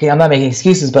 fucking, I'm not making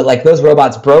excuses, but like those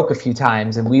robots broke a few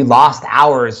times, and we lost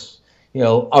hours.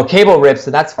 Our cable rips,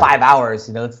 and that's 5 hours.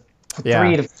 It's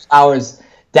 3 to 4 hours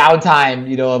downtime,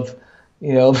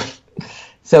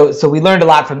 so we learned a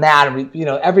lot from that, and we,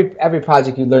 every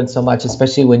project you learn so much,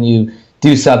 especially when you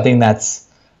do something that's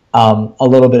a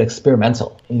little bit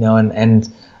experimental,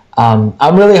 and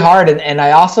I'm really hard, and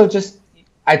I also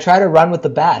I try to run with the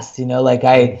best, like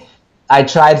I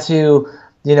try to,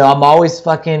 I'm always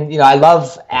fucking, I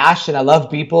love Ash, and I love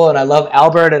Beeple, and I love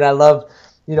Albert, and I love,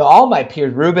 all my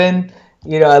peers, Ruben,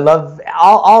 I love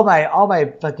all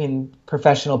my fucking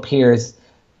professional peers.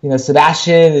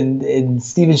 Sebastian and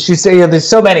Steven Schuster, there's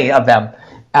so many of them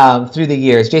through the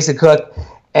years, Jason Cook,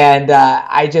 and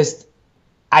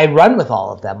I run with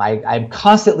all of them. I'm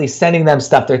constantly sending them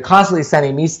stuff. They're constantly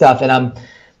sending me stuff, and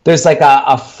there's like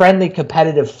a friendly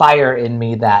competitive fire in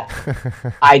me that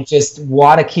I just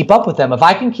want to keep up with them. If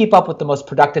I can keep up with the most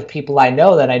productive people I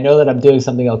know, then I know that I'm doing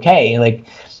something okay.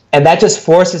 And that just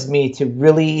forces me to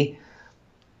really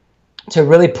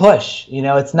push.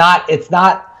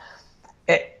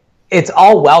 It's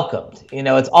all welcomed.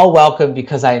 It's all welcomed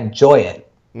because I enjoy it.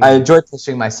 I enjoy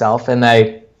pushing myself, and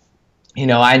I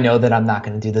know that I'm not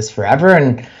going to do this forever.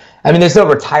 And I mean, there's no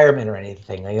retirement or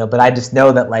anything, but I just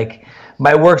know that like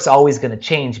my work's always going to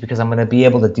change because I'm going to be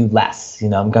able to do less.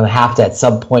 I'm going to have to at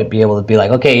some point be able to be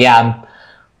like, okay, yeah, I'm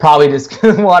probably just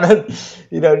going to want to,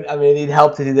 I mean, I need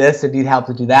help to do this or need help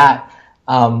to do that.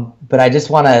 But I just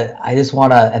want to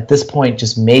at this point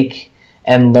just make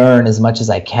and learn as much as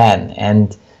I can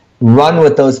and run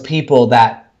with those people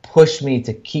that push me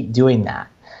to keep doing that,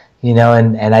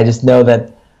 and I just know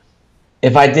that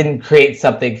if I didn't create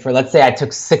something for, let's say I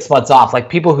took 6 months off, like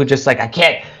people who just like, I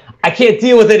can't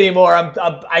deal with it anymore.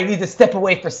 I need to step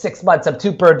away for 6 months. I'm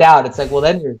too burned out. It's like, well,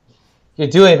 then you're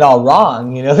doing it all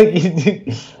wrong.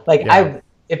 Like yeah.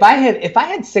 If I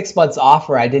had 6 months off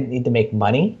where I didn't need to make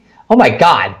money, oh my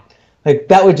God, like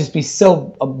that would just be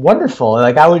so wonderful.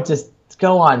 Like I would just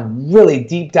go on really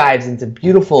deep dives into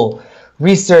beautiful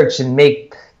research and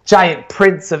make giant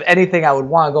prints of anything I would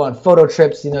want, go on photo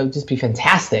trips, just be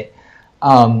fantastic.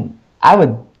 I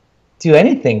would do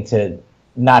anything to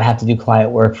not have to do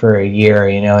client work for a year,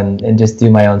 and just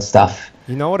do my own stuff.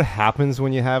 You know what happens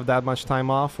when you have that much time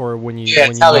off, or when you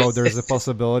there's a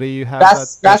possibility you have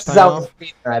that much time off?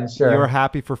 I'm sure. You're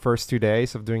happy for first 2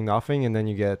 days of doing nothing, and then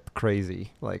you get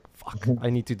crazy. Like, fuck, I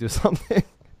need to do something.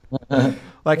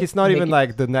 Like, it's not even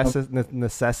like the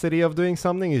necessity of doing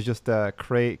something. It's just a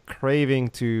craving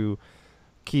to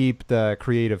keep the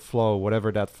creative flow,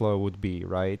 whatever that flow would be,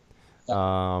 right?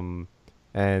 And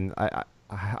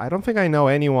I don't think I know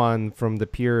anyone from the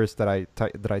peers that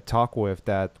I talk with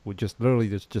that would just literally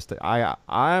just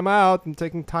I'm out, I'm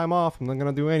taking time off, I'm not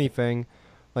gonna do anything.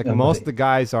 Like most of the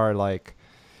guys are like,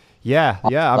 yeah,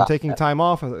 I'm taking time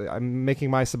off, I'm making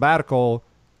my sabbatical,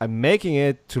 I'm making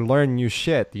it to learn new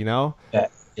shit,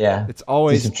 Yeah. It's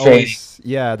always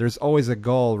there's always a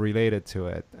goal related to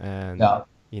it, and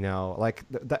like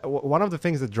one of the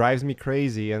things that drives me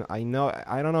crazy, and I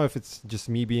don't know if it's just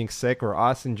me being sick or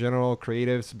us in general,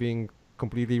 creatives being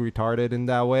completely retarded in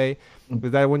that way,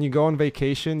 but that when you go on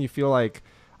vacation, you feel like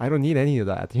I don't need any of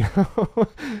that,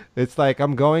 It's like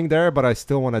I'm going there, but I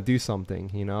still want to do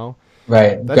something,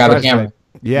 Right. Grab a camera.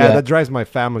 That drives my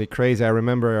family crazy. I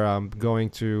remember going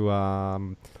to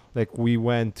like we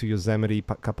went to Yosemite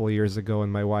a couple of years ago,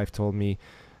 and my wife told me,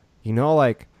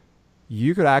 like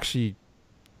you could actually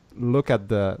look at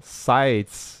the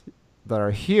sites that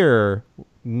are here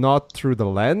not through the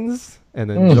lens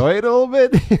and enjoy it a little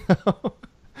bit.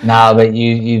 No, but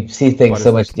you see things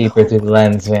so much Butterflies. deeper through the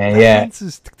lens, man. That Yeah, lens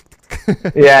is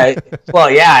yeah. Well,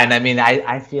 yeah, and I mean,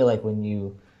 I feel like when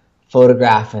you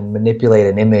photograph and manipulate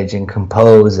an image and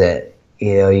compose it,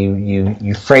 you know,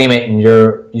 you frame it in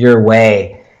your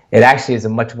way. It actually is a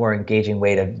much more engaging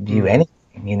way to view anything.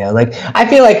 You know, like I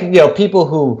feel like people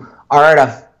who are at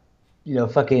a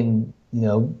fucking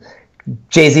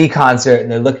Jay-Z concert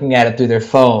and they're looking at it through their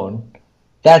phone,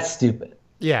 that's stupid.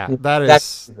 Yeah, That's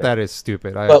stupid. that is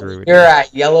stupid. I But agree when with you're you.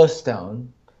 at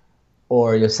Yellowstone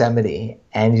or Yosemite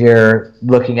and you're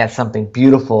looking at something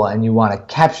beautiful and you want to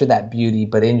capture that beauty,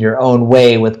 but in your own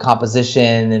way with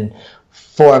composition and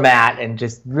format and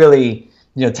just really,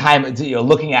 time,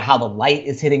 looking at how the light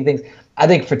is hitting things. I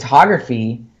think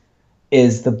photography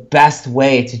is the best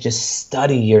way to just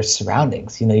study your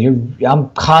surroundings. I'm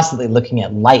constantly looking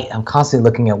at light. I'm constantly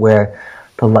looking at where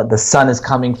the sun is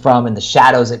coming from and the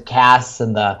shadows it casts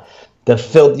and the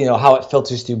how it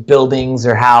filters through buildings,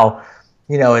 or how,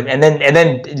 and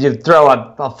then you throw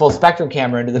a full spectrum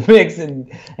camera into the mix, and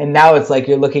now it's like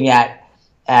you're looking at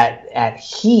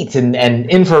heat and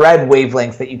infrared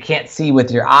wavelengths that you can't see with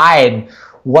your eye, and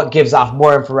what gives off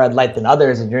more infrared light than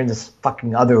others, and you're in this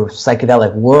fucking other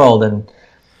psychedelic world. And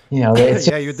it's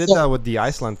Yeah, you did that with the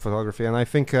Iceland photography, and I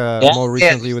think more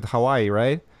recently with Hawaii,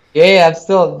 right? Yeah, I'm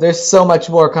still, there's so much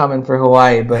more coming for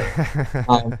Hawaii, but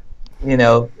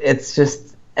it's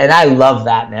just, and I love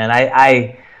that, man.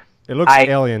 It looks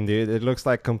alien, dude. It looks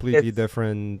like completely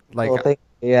different. Like,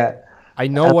 yeah, I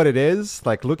know what it is.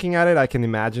 Like, looking at it, I can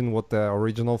imagine what the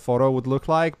original photo would look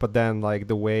like. But then, like,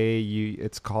 the way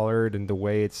it's colored and the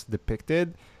way it's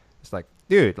depicted, it's like,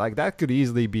 dude, like that could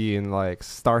easily be in like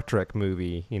Star Trek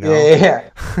movie, Yeah.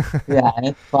 Yeah, and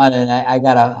it's fun. And I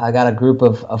got a group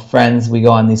of friends. We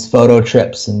go on these photo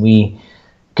trips, and we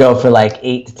go for like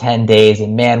 8 to 10 days.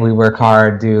 And man, we work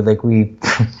hard, dude. Like we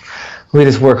we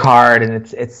just work hard, and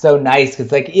it's so nice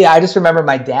because, like, I just remember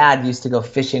my dad used to go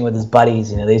fishing with his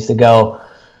buddies. They used to go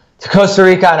to Costa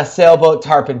Rica on a sailboat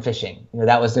tarpon fishing.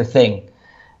 That was their thing.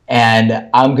 And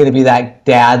I'm gonna be that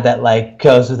dad that like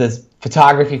goes with his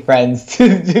photography friends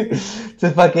to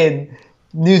fucking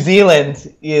New Zealand,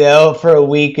 for a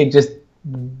week, and just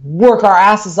work our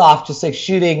asses off, just like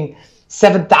shooting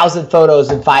 7,000 photos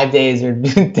in 5 days or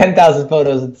 10,000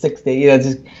 photos in 6 days.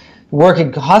 Just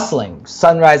working, hustling,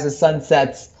 sunrises,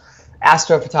 sunsets,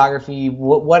 astrophotography,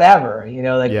 whatever.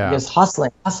 Just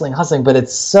hustling. But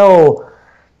it's so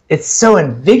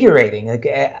invigorating. Like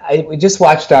we just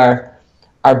watched our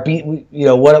beat.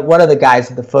 One of the guys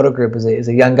in the photo group is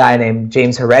a young guy named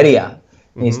James Heredia.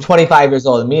 And he's 25 years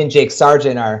old. And me and Jake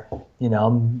Sargent are,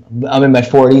 I'm in my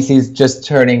 40s. He's just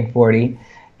turning 40.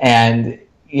 And,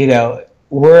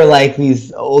 we're like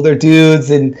these older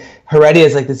dudes, and Heredia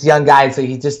is like this young guy. So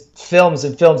he just films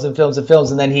and films and films and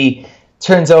films. And then he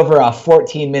turns over a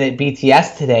 14-minute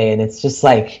BTS today. And it's just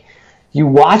like, you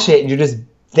watch it and you're just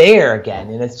there again.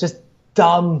 And it's just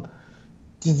dumb.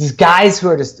 These guys who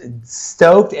are just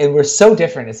stoked, and we're so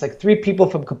different. It's like three people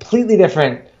from completely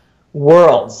different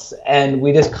worlds, and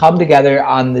we just come together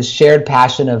on the shared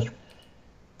passion of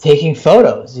taking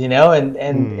photos, and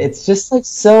it's just like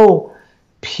so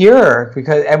pure,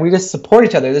 and we just support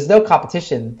each other. There's no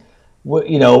competition.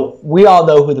 We all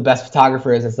know who the best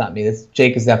photographer is. It's not me.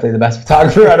 Jake is definitely the best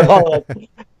photographer out of all of them.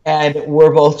 And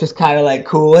we're both just kind of like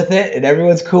cool with it, and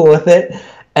everyone's cool with it.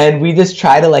 And we just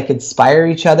try to like inspire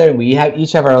each other, and we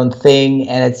each have our own thing,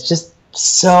 and it's just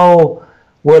so,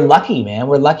 we're lucky, man.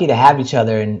 We're lucky to have each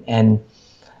other, and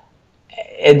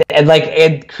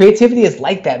creativity is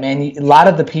like that, man. A lot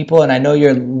of the people, and I know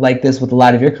you're like this with a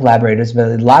lot of your collaborators,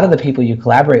 but a lot of the people you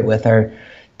collaborate with are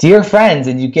dear friends,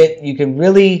 and you can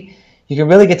really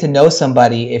get to know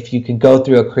somebody if you can go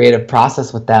through a creative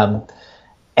process with them.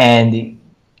 And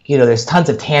there's tons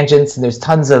of tangents, and there's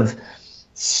tons of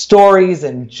stories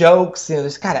and jokes.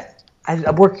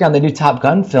 I'm working on the new Top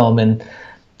Gun film, and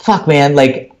fuck, man,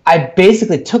 like I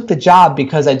basically took the job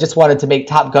because I just wanted to make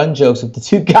Top Gun jokes with the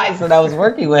two guys that I was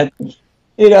working with.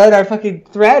 And our fucking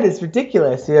thread is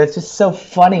ridiculous. It's just so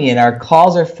funny, and our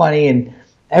calls are funny, and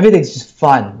everything's just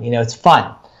fun. It's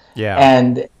fun. Yeah.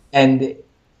 And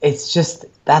it's just,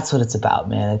 that's what it's about,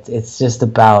 man. It's just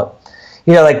about,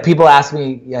 like people ask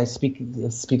me, I speak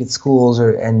at schools,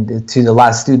 and to a lot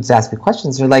of students ask me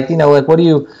questions. They're like, like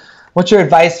what's your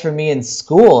advice for me in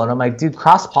school? And I'm like, dude,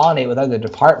 cross-pollinate with other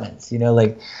departments.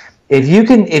 Like if you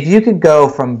can go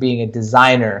from being a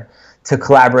designer to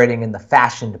collaborating in the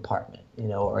fashion department,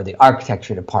 or the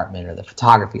architecture department, or the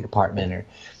photography department, or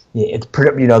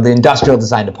the industrial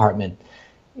design department,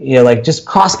 like just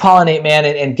cross-pollinate, man,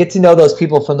 and get to know those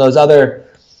people from those other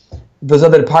those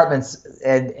other departments,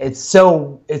 and it's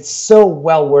so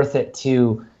well worth it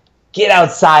to get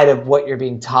outside of what you're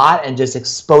being taught and just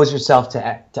expose yourself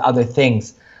to other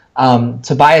things.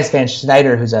 Tobias Van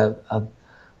Schneider, who's a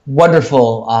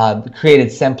wonderful,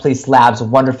 created Semplice Labs, a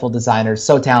wonderful designer,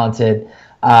 so talented,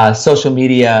 social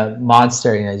media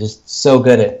monster, just so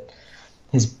good at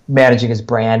his managing his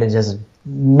brand, and just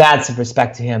massive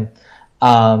respect to him.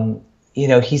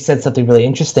 He said something really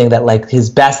interesting, that like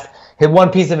his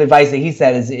one piece of advice that he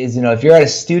said is if you're at a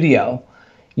studio,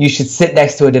 you should sit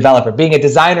next to a developer. Being a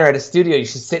designer at a studio, you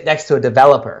should sit next to a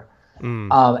developer.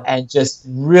 And just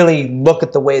really look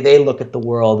at the way they look at the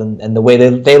world, and the way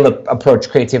they approach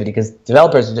creativity, because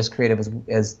developers are just creative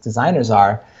as designers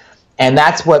are. And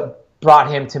that's what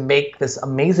brought him to make this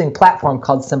amazing platform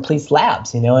called Semplice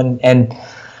Labs, and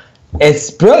it's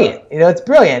brilliant. It's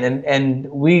brilliant, and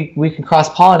we can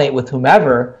cross-pollinate with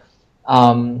whomever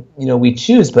we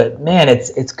choose. But man,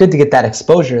 it's good to get that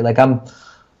exposure. Like, I'm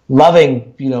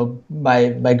loving,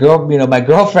 my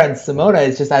girlfriend Simona.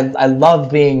 It's just I love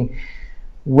being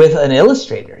with an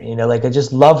illustrator. Like, I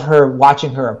just love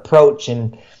watching her approach,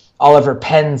 and all of her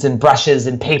pens and brushes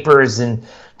and papers and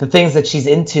the things that she's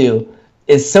into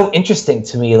is so interesting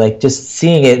to me. Like, just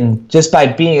seeing it, and just by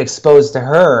being exposed to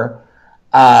her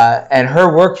and her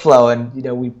workflow, and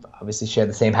we obviously share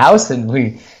the same house, and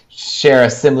we share a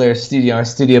similar studio.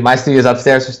 My studio's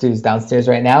upstairs, her studio's downstairs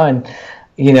right now, and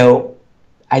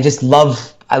I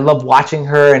love watching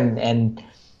her, and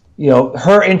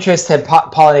her interests have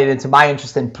pollinated into my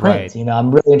interest in print. Right.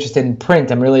 I'm really interested in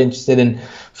print. I'm really interested in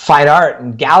fine art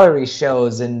and gallery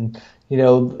shows, and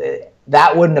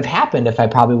that wouldn't have happened if I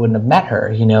probably wouldn't have met her.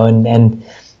 And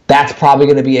that's probably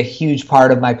going to be a huge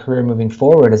part of my career moving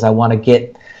forward, is I want to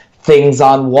get things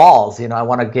on walls. I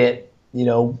want to get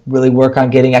really work on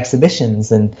getting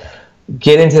exhibitions and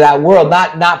get into that world.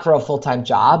 Not for a full-time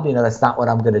job. That's not what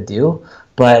I'm going to do.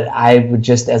 But I would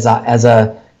just, as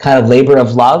a kind of labor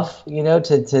of love,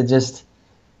 to just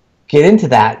get into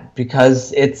that,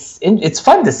 because it's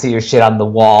fun to see your shit on the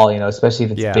wall, especially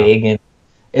if it's big, and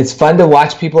it's fun to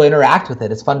watch people interact with it.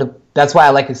 That's why I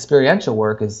like experiential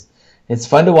work. It's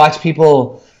fun to watch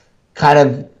people kind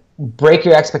of break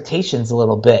your expectations a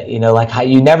little bit. Like, how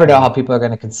you never know how people are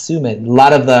going to consume it. A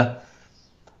lot of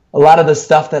the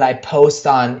stuff that I post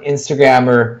on Instagram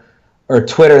or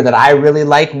Twitter that I really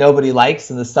like, nobody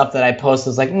likes, and the stuff that I post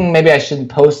is like, maybe I shouldn't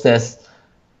post this,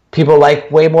 people like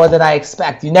way more than I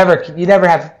expect. You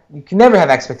can never have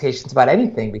expectations about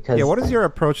anything, because what is your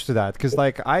approach to that? Because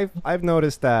like I've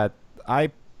noticed that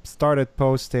I started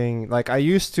posting, like, I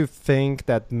used to think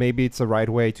that maybe it's the right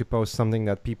way to post something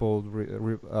that people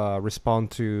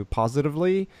respond to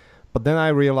positively, but then I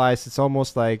realized it's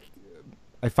almost like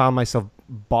I found myself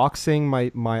boxing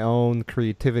my own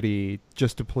creativity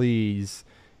just to please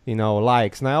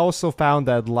likes. And I also found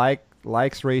that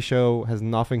likes ratio has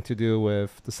nothing to do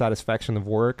with the satisfaction of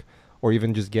work, or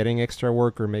even just getting extra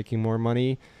work or making more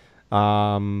money.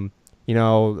 Even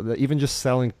just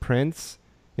selling prints,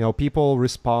 people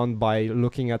respond by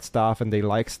looking at stuff and they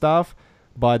like stuff,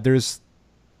 but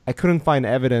I couldn't find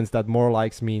evidence that more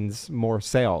likes means more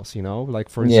sales, like,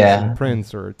 for instance, in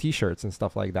prints or t-shirts and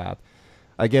stuff like that.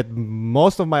 I get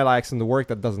most of my likes in the work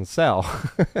that doesn't sell.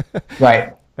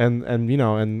 Right.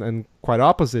 And quite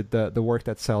opposite, the work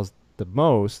that sells the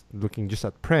most, looking just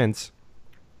at prints,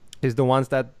 is the ones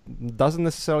that doesn't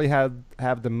necessarily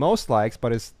have the most likes,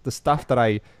 but it's the stuff that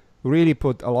I really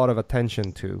put a lot of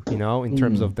attention to, in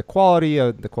terms of the quality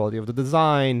of the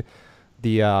design,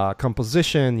 the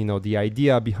composition, the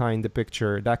idea behind the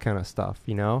picture, that kind of stuff,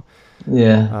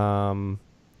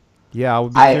 Yeah, I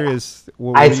would be curious.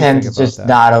 I tend to just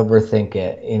not overthink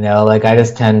it, Like, I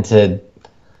just tend to,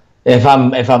 if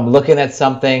I'm looking at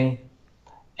something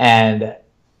and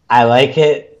I like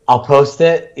it, I'll post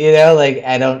it. Like,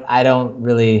 I don't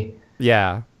really.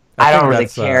 Yeah. I don't really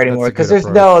care anymore, because there's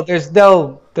no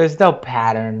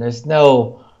pattern. You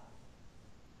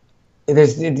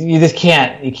just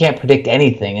can't predict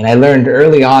anything. And I learned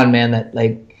early on, man, that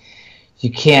like,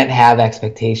 you can't have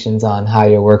expectations on how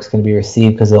your work's going to be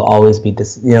received, because it'll always be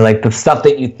this, like, the stuff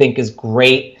that you think is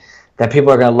great, that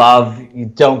people are going to love, you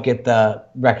don't get the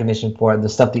recognition for it. The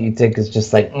stuff that you think is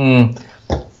just like,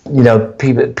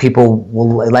 people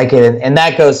will like it. And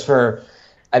that goes for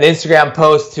an Instagram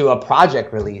post to a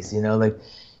project release, like,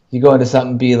 you go into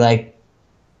something and be like,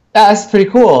 that's pretty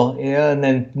cool, and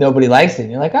then nobody likes it.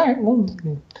 And you're like, all right, well,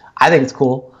 I think it's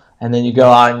cool. And then you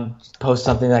go on and post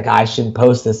something like, I shouldn't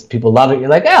post this. People love it. You're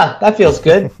like, yeah, that feels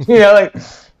good. Like,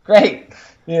 great.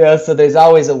 So there's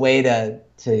always a way to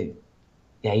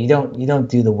you don't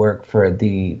do the work for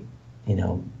the,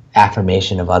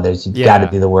 affirmation of others. You've Yeah. got to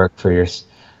do the work for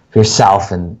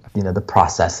yourself, and the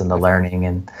process and the learning.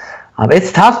 And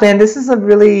it's tough, man. This is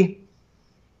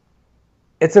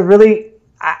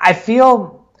I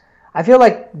feel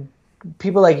like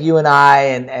people like you and I,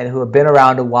 and who have been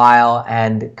around a while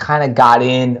and kind of got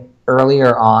in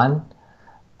earlier on,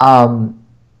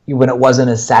 when it wasn't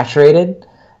as saturated,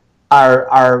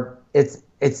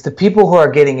 it's the people who are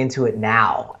getting into it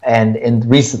now and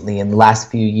recently in the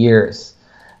last few years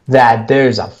that it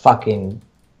is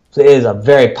a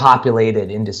very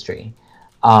populated industry.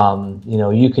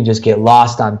 You can just get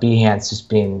lost on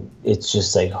Behance it's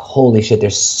just like, holy shit,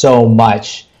 there's so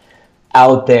much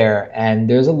out there, and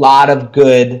there's a lot of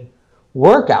good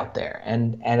work out there.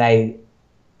 I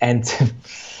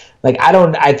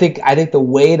think the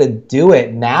way to do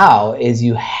it now is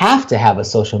you have to have a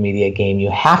social media game. You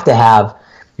have to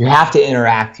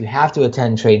interact. You have to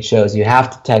attend trade shows. You have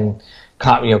to attend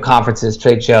conferences,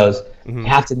 trade shows. You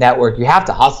have to network. You have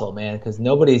to hustle, man, because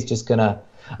nobody's just gonna,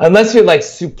 unless you're like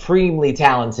supremely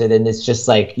talented and it's just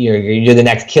like you're the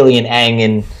next Killian Ang,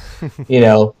 and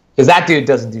because that dude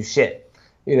doesn't do shit.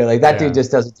 That dude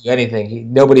just doesn't do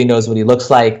anything. Nobody knows what he looks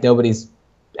like. Nobody's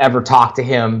ever talked to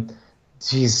him.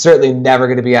 He's certainly never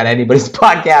going to be on anybody's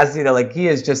podcast. He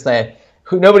is just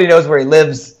nobody knows where he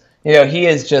lives. He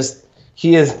is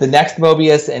the next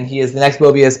Mobius, and he is the next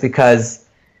Mobius because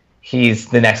he's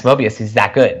the next Mobius. He's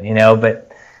that good,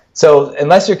 But so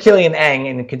unless you're Killian Ang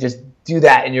and can just do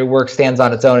that, and your work stands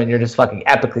on its own, and you're just fucking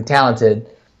epically talented,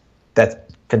 that's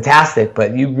fantastic.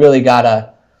 But you really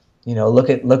gotta, look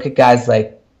at guys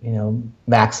like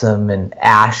Maxim and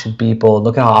Ash and Beeple.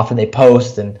 Look at how often they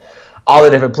post and all the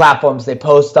different platforms they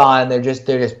post on. They're just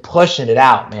pushing it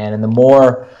out, man. And the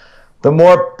more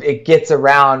it gets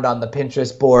around on the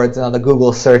Pinterest boards and on the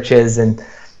Google searches, and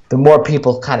the more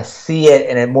people kind of see it,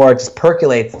 and it more just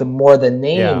percolates, the more the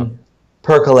name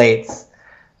percolates.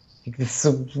 It's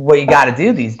what you got to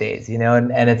do these days,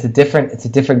 and it's a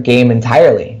different game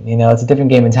entirely. It's a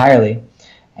different game entirely.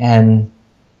 And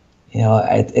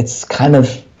it's kind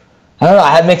of, I don't know,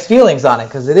 I have mixed feelings on it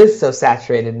because it is so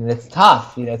saturated and it's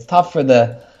tough. It's tough for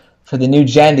the new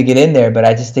gen to get in there, but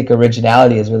I just think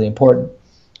originality is really important.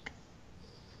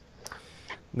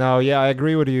 No, yeah, I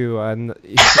agree with you, and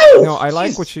I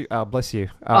like what you bless you.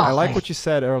 I like what you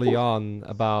said early on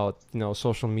about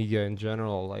social media in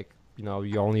general. Like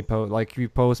you only post, like you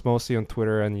post mostly on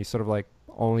Twitter, and you sort of like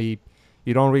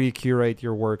you don't really curate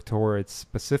your work towards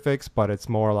specifics, but it's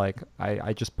more like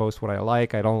I just post what I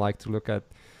like. I don't like to look at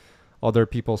other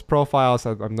people's profiles.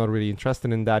 I'm not really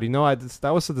interested in that. That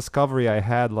was a discovery I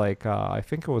had I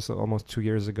think it was almost 2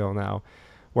 years ago now,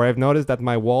 where I've noticed that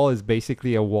my wall is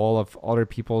basically a wall of other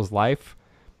people's life,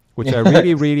 which I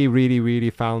really, really, really, really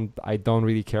found I don't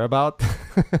really care about.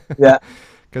 Yeah.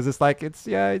 Because it's like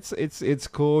it's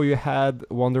cool. You had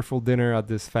a wonderful dinner at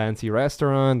this fancy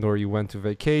restaurant, or you went to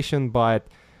vacation, but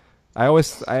I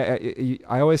always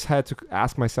had to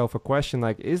ask myself a question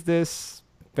like, is this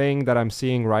thing that I'm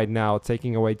seeing right now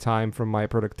taking away time from my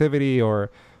productivity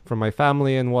or from my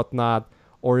family and whatnot,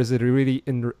 or is it really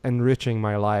enriching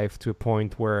my life to a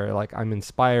point where like I'm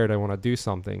inspired, I want to do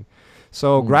something?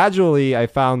 So gradually I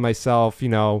found myself,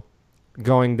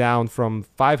 going down from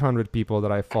 500 people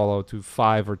that I follow to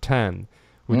 5 or 10,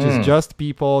 which is just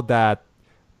people that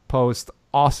post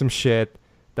awesome shit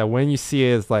that when you see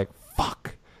it, it's like,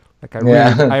 fuck, like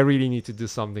I really need to do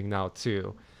something now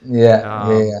too.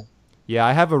 Yeah,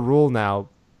 I have a rule now,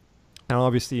 and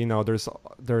obviously,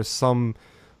 there's some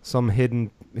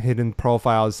hidden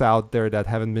profiles out there that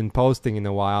haven't been posting in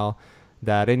a while,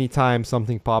 that anytime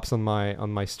something pops on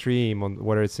my stream, on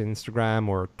whether it's Instagram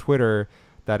or Twitter,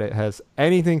 that it has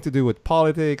anything to do with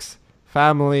politics,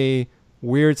 family,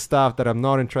 weird stuff that I'm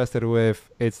not interested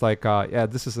with, it's like,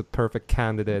 this is a perfect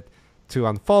candidate to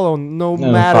unfollow,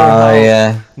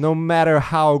 no matter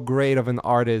how great of an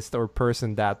artist or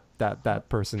person that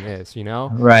person is,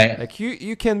 Right. Like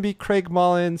you can be Craig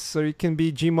Mullins, or you can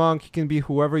be G-Monk, you can be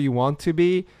whoever you want to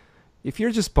be. If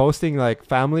you're just posting like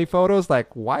family photos,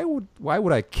 like why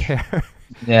would I care?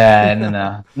 Yeah,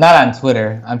 no, not on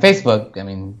Twitter. On Facebook, I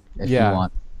mean, if you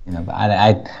want, but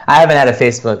I haven't had a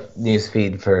Facebook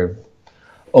newsfeed for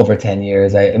over 10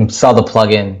 years. I installed the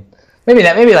plugin, maybe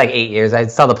like 8 years. I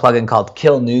installed a plugin called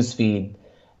Kill Newsfeed,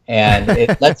 and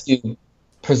it lets you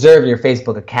preserve your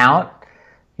Facebook account,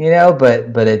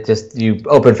 but it just, you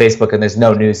open Facebook and there's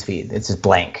no newsfeed. It's just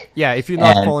blank. Yeah, if you're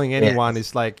not following anyone,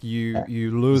 it's like you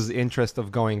lose the interest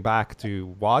of going back to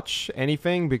watch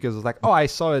anything, because it's like, oh, I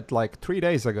saw it like 3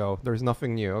 days ago. There's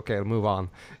nothing new. Okay, I'll move on.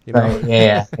 Right.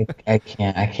 Yeah. I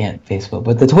can't Facebook.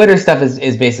 But the Twitter stuff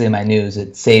is basically my news.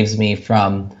 It saves me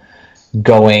from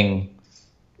going,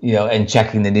 and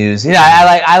checking the news.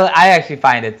 I actually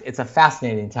find it's a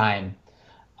fascinating time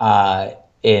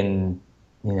in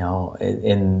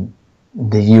in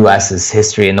the U.S.'s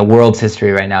history and the world's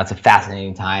history right now. It's a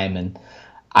fascinating time, and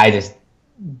I just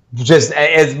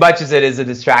as much as it is a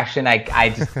distraction, I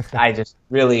just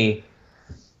really,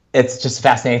 it's just a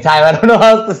fascinating time. I don't know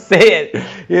how else to say it,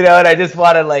 and I just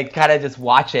want to like kind of just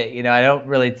watch it. I don't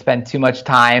really spend too much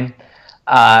time,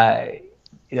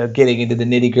 getting into the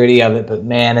nitty gritty of it. But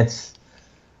man, it's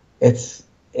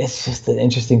just an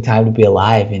interesting time to be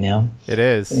alive. It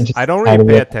is. I don't really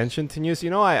pay attention to news.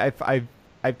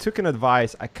 I took an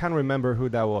advice. I can't remember who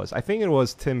that was. I think it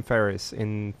was Tim Ferriss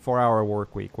in 4-Hour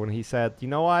Workweek when he said, you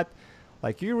know what?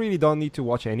 Like, you really don't need to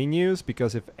watch any news,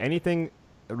 because if anything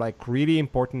like really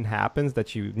important happens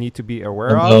that you need to be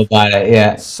aware of, about it,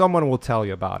 yeah, someone will tell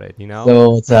you about it, Someone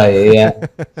will tell you, yeah.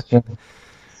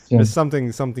 There's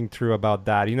something true about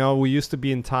that. We used to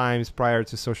be in times prior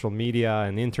to social media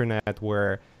and internet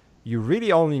where you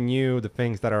really only knew the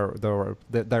things that are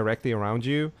directly around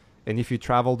you. And if you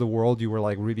traveled the world, you were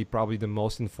like really probably the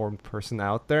most informed person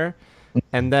out there.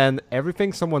 And then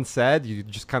everything someone said, you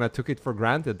just kind of took it for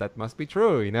granted. That must be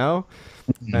true,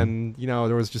 And,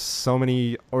 there was just so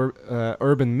many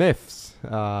urban myths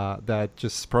that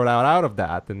just sprout out of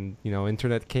that. And,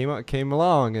 internet came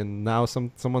along, and now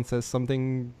someone says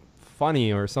something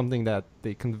funny or something that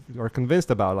they are convinced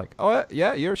about. Like, oh,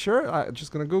 yeah, you're sure? I'm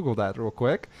just going to Google that real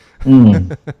quick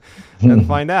and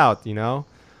find out,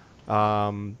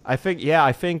 I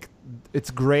think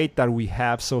it's great that we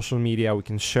have social media. We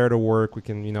can share the work. We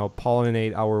can,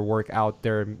 pollinate our work out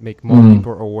there, make more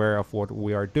people aware of what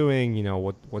we are doing,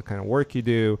 what kind of work you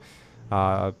do,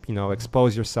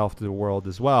 expose yourself to the world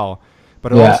as well.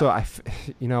 But also,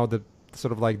 the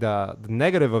sort of like the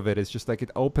negative of it is just like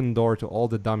it opened door to all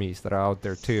the dummies that are out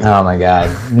there too. Oh my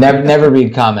God. Never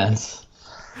read comments.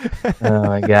 Oh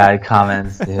my God.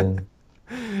 Comments, dude.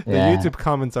 The YouTube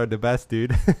comments are the best,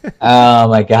 dude. Oh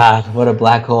my God, what a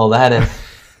black hole that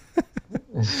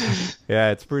is.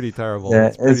 Yeah, it's pretty terrible.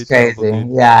 Yeah, it's crazy.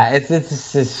 Terrible, yeah,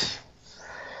 it's just.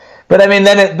 But I mean,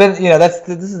 this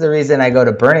is the reason I go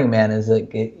to Burning Man. Is like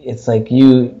it's like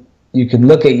you can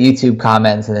look at YouTube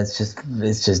comments and it's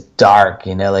just dark.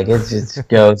 Like it just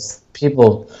goes.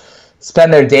 People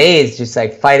spend their days just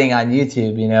like fighting on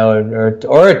YouTube,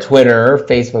 or Twitter or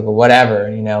Facebook or whatever,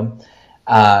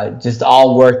 just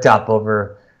all worked up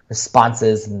over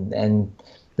responses, and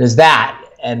there's that,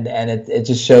 and it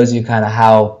just shows you kind of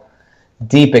how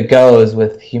deep it goes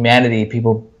with humanity.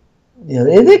 People,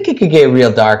 it could get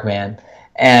real dark, man.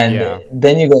 And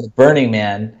then you go to Burning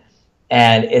Man,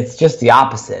 and it's just the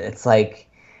opposite. It's like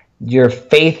your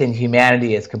faith in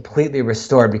humanity is completely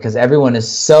restored because everyone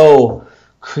is so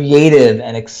creative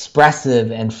and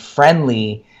expressive and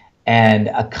friendly and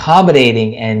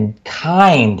accommodating and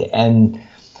kind and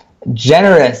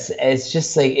generous. It's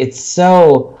just like, it's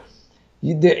so,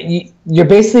 you're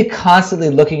basically constantly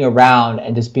looking around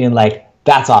and just being like,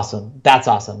 that's awesome, they're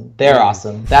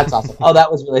awesome, that's awesome, oh,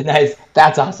 that was really nice,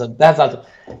 that's awesome. And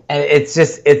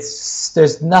it's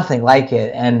there's nothing like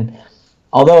it. And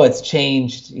although it's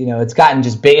changed,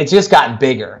 it's just gotten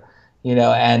bigger,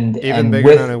 and even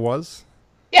bigger than it was.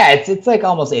 Yeah, it's like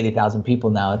almost 80,000 people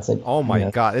now. It's like, oh my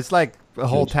God, it's like a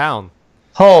whole town.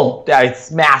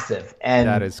 It's massive, and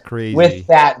that is crazy. With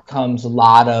that comes a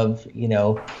lot of,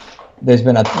 there's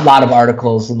been a lot of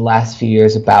articles in the last few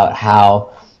years about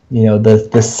how,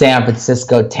 the San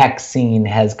Francisco tech scene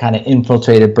has kind of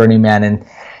infiltrated Burning Man and,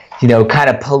 kind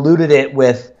of polluted it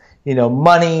with,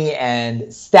 money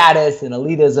and status and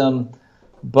elitism,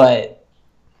 but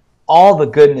all the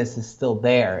goodness is still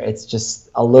there. It's just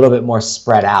a little bit more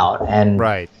spread out. And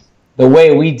right. The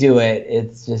way we do it,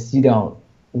 it's just,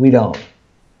 we're not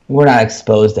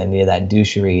exposed to any of that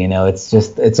douchery,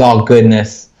 it's all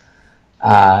goodness.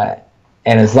 And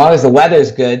as long as the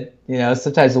weather's good,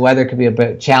 sometimes the weather can be a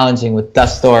bit challenging with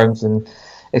dust storms and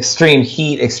extreme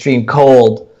heat, extreme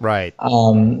cold. Right.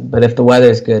 But if the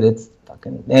weather's good, it's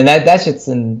fucking, and that shit's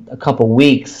in a couple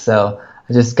weeks. So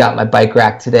I just got my bike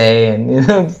rack today, and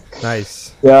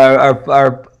nice.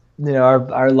 Our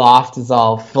loft is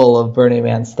all full of Burning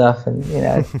Man stuff, and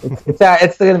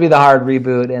it's going to be the hard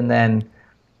reboot, and then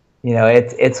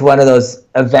it's one of those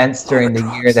events during the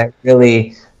year that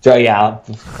really, that's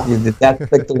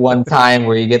like the one time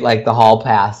where you get like the hall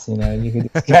pass, and you can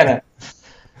just kind of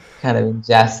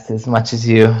ingest as much as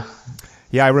you.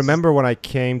 Yeah, I remember when I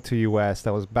came to US,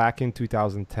 that was back in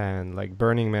 2010, like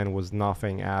Burning Man was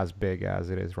nothing as big as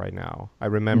it is right now. I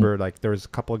remember like there was a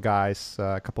couple of guys,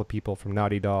 a couple of people from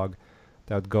Naughty Dog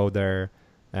that would go there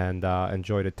and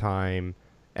enjoy the time.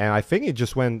 and I think it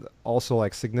just went also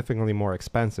like significantly more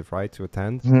expensive, right, to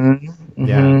attend.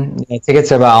 Yeah. Yeah,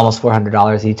 tickets are about almost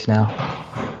 $400 each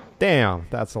now. Damn,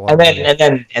 that's a lot And of then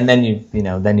money. and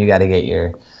then you got to get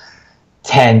your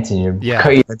tent and your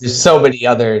Yeah. there's so many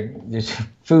other there's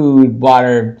food,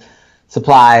 water,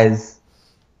 supplies,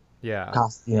 Yeah.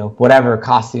 whatever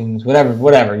costumes,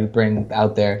 whatever you bring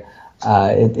out there.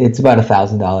 It's about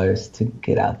 $1,000 to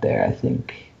get out there, I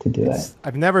think, to do it.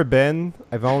 I've never been.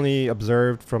 I've only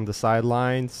observed from the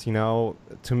sidelines. To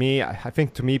me, I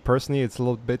think to me personally, it's a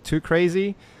little bit too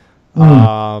crazy.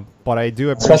 But I do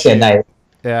Especially at appreciate. night.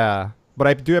 Yeah, but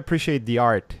I do appreciate the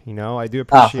art. I do Oh, the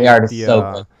appreciate art is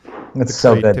so good. It's the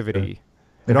so good. creativity.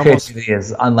 The It almost creativity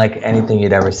is unlike anything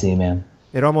you'd ever see, man.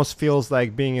 it almost feels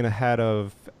like being in the head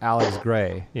of Alex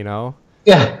Gray.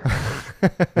 Yeah,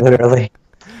 literally.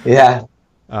 Yeah,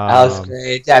 Alex Um,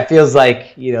 Gray. Yeah, it feels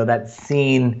like that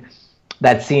scene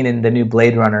in the new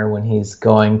Blade Runner when he's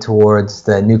going towards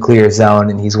the nuclear zone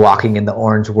and he's walking in the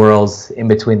orange whirls in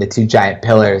between the two giant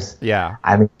pillars. yeah,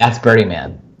 I mean, that's Birdie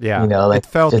Man. yeah. Like It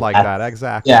felt just like that. that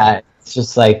exactly. Yeah, it's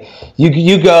just like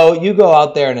you go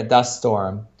out there in a dust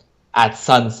storm at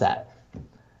sunset,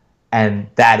 and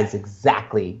that is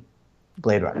exactly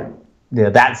Blade Runner.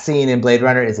 That scene in Blade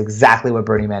Runner is exactly what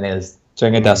Burning Man is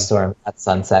during a dust storm at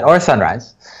sunset or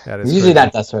sunrise. That is Usually crazy.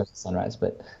 not dust storms at sunrise,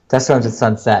 but dust storms at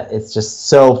sunset. It's just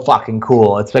so fucking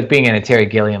cool. It's like being in a Terry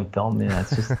Gilliam film.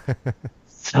 It's just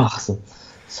so awesome.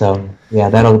 So yeah,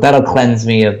 that'll cleanse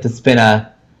me. It's been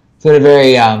a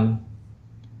very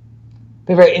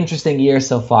very interesting year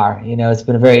so far. It's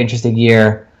been a very interesting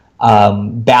year,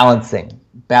 balancing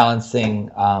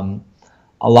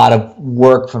a lot of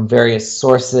work from various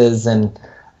sources, and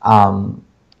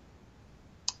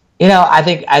I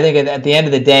think at the end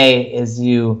of the day, as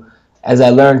I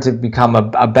learned to become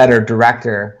a better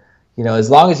director, as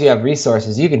long as you have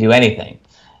resources, you can do anything,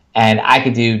 and I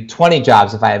could do 20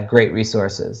 jobs if I have great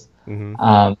resources.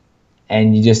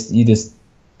 And you just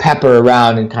pepper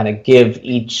around and kind of give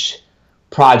each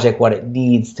project what it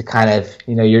needs to kind of,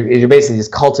 you're basically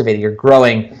just cultivating, you're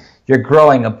growing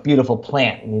a beautiful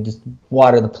plant, and you just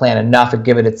water the plant enough and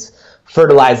give it its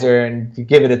fertilizer and you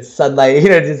give it its sunlight,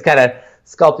 just kind of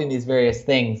sculpting these various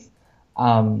things.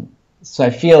 So I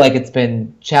feel like it's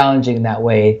been challenging that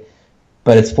way,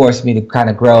 but it's forced me to kind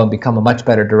of grow and become a much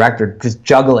better director, just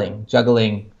juggling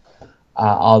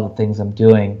all the things I'm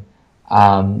doing.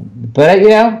 But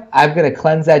I'm going to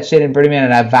cleanse that shit in Birdie Man,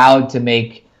 and I vowed to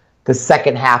make the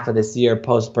second half of this year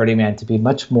post Birdie Man to be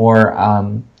much more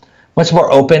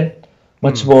open,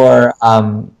 much more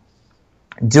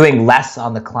doing less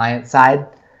on the client side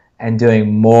and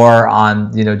doing more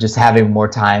on, just having more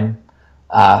time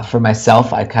for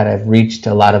myself. I kind of reached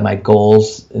a lot of my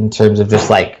goals in terms of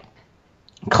just like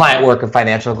client work and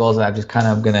financial goals, and I'm just kind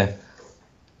of going to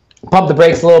pump the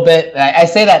brakes a little bit. I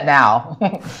say that now.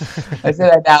 I say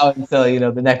that now until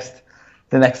the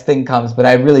next thing comes. But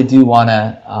I really do want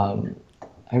to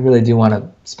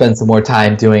spend some more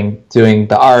time doing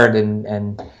the art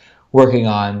and working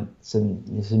on some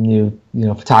new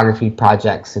photography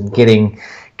projects and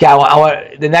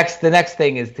the next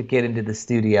thing is to get into the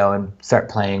studio and start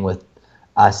playing with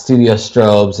studio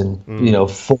strobes and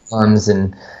forms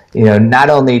and not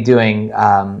only doing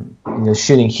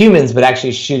shooting humans, but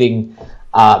actually shooting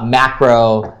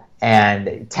macro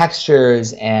and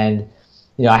textures. And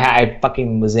I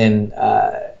fucking was in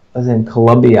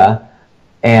Colombia,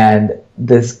 and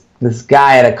this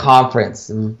guy at a conference,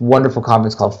 a wonderful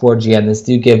conference called 4GN, this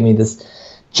dude gave me this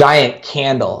giant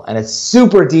candle and a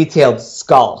super detailed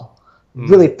skull,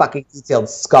 really fucking detailed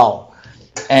skull.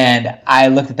 And I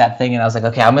looked at that thing and I was like,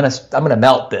 okay, I'm gonna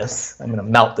melt this. I'm gonna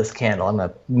melt this candle. I'm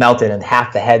gonna melt it, and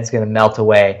half the head's gonna melt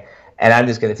away. And I'm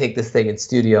just gonna take this thing in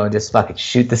studio and just fucking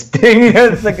shoot this thing.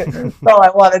 It's like that's all I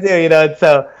want to do, And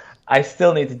so I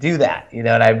still need to do that, And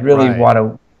I really want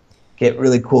to get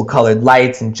really cool colored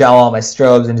lights and gel all my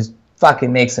strobes and just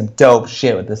fucking make some dope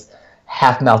shit with this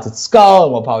half melted skull.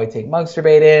 And we'll probably take Monkster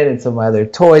bait in and some of my other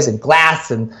toys and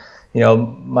glass and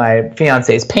my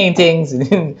fiance's paintings.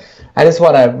 And I just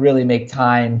want to really make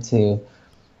time to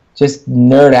just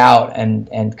nerd out and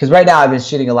because right now I've been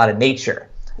shooting a lot of nature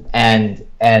and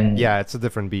yeah, it's a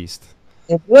different beast.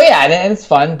 and it's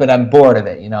fun, but I'm bored of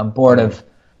it. I'm bored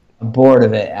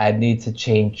of it. I need to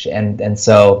change, and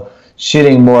so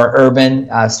shooting more urban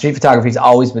street photography has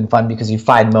always been fun because you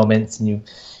find moments and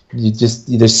you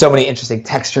just there's so many interesting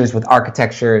textures with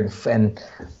architecture and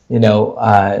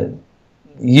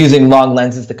using long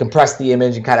lenses to compress the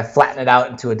image and kind of flatten it out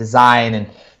into a design and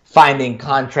finding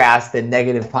contrast and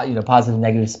positive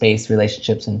negative space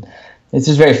relationships, and it's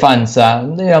just very fun. So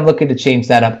I'm looking to change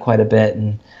that up quite a bit,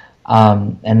 and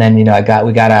And then we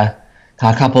got a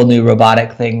couple new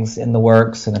robotic things in the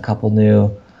works and a couple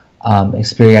new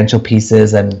experiential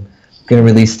pieces, and going to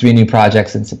release 3 new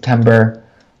projects in September.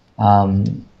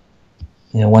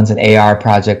 One's an AR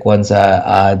project, one's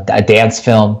a dance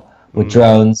film with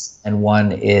drones, and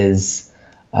one is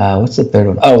what's the third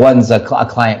one? Oh, one's a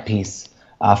client piece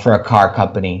for a car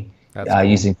company cool.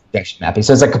 Using projection mapping.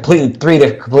 So it's like three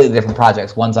completely different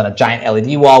projects. One's on a giant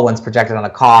LED wall, one's projected on a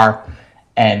car,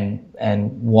 and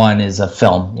one is a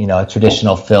film, a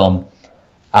traditional film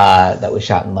that was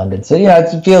shot in London. So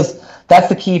it feels that's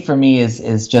the key for me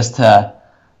is just to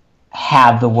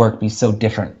have the work be so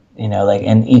different,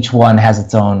 and each one has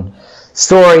its own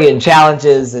story and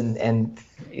challenges, and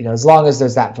as long as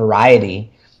there's that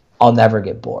variety, I'll never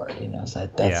get bored. So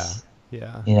that's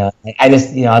I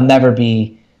just I'll never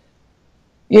be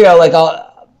one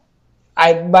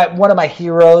of my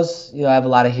heroes. I have a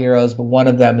lot of heroes, but one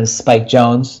of them is Spike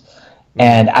Jonze,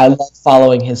 and I love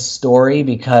following his story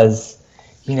because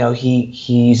he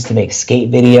used to make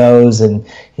skate videos and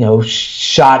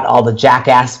shot all the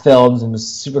Jackass films and was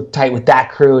super tight with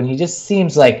that crew, and he just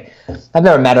seems like, I've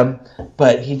never met him,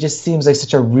 but he just seems like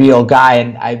such a real guy,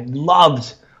 and I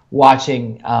loved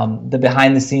watching the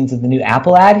behind the scenes of the new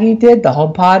Apple ad he did, the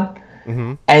HomePod,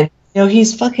 and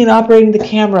he's fucking operating the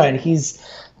camera, and he's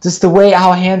just the way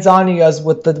how hands-on he is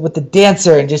with the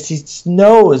dancer, and he just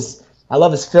knows. I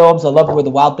love his films. I love Where the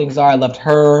Wild Things Are. I loved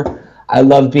Her. I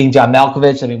love Being John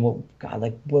Malkovich. I mean,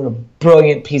 what a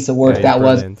brilliant piece of work that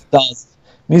brilliant. Was. Does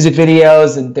music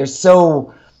videos, and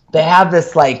they have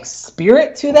this like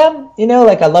spirit to them,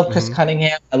 like I love Chris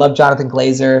Cunningham. I love Jonathan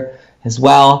Glazer as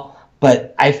well,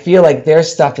 but I feel like their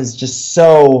stuff is just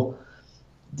so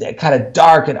kind of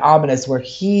dark and ominous, where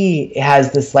he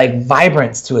has this like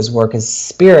vibrance to his work, his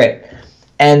spirit,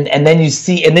 and then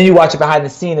you watch it behind the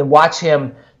scene and watch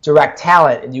him direct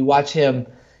talent, and you watch him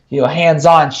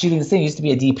hands-on shooting this thing. He used to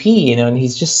be a DP, and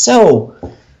he's just so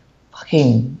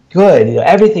fucking good.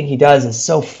 Everything he does is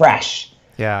so fresh.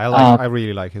 Yeah, I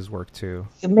really like his work too.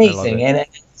 It's amazing,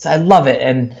 I love it,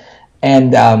 and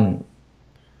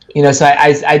so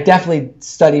I definitely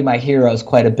study my heroes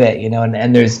quite a bit,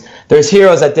 and there's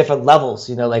heroes at different levels,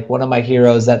 like one of my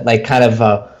heroes at like kind of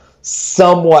a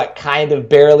somewhat kind of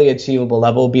barely achievable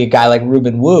level would be a guy like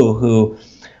Ruben Wu, who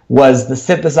was the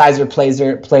synthesizer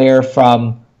player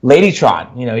from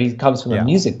Ladytron. He comes from a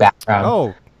music background.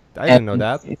 Oh, I didn't know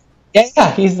that.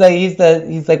 Yeah, he's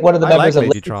like one of the members of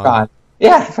Ladytron.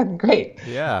 Yeah, fucking great.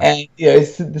 Yeah, and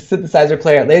he's the synthesizer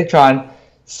player at Ladytron.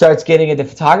 Starts getting into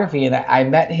photography, and I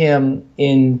met him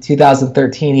in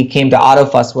 2013. He came to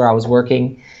Autofuss where I was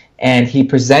working, and he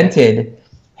presented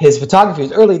his photography. It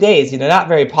was early days, not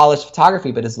very polished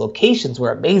photography, but his locations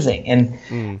were amazing, and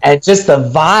just the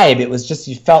vibe. It was just,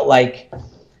 you felt like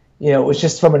it was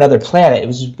just from another planet. It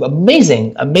was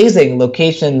amazing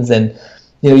locations, and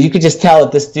you could just tell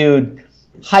that this dude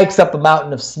hikes up a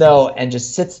mountain of snow and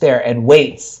just sits there and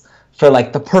waits for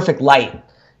like the perfect light,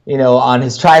 on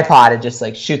his tripod, and just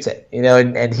like shoots it,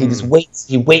 and he just waits.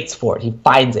 He waits for it. He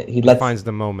finds it. He finds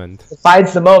the moment.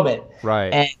 Finds the moment.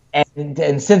 Right.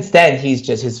 And since then,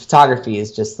 his photography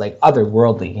is just like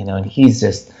otherworldly, and he's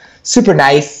just super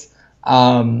nice.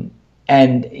 And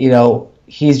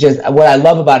he's just, what I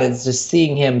love about it is just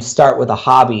seeing him start with a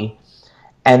hobby,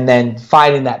 and then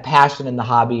finding that passion in the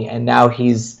hobby, and now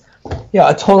he's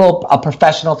a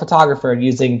professional photographer,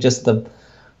 using just the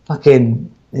fucking.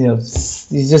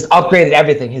 He's just upgraded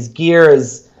everything. His gear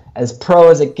is as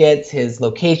pro as it gets. His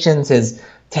locations, his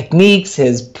techniques,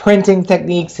 his printing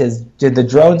techniques, the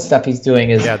drone stuff he's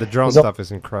doing is the drone stuff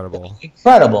is incredible.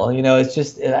 Incredible, it's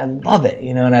just, I love it,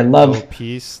 and I love little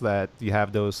piece that you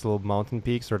have those little mountain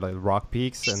peaks or like rock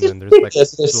peaks, and then there's like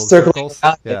little circles.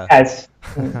 Yeah, it's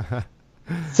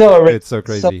so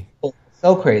crazy,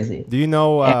 so crazy. Do you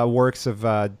know works of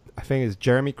I think it's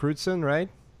Jeremy Crutzen, right?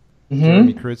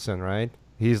 Jeremy Crutzen, right?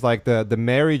 He's like the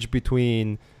marriage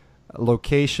between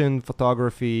location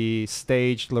photography,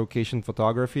 staged location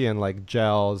photography, and like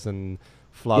gels and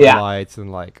floodlights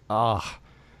and like I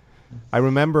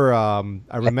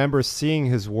remember seeing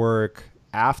his work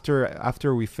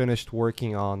after we finished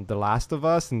working on The Last of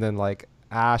Us, and then like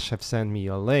Ash have sent me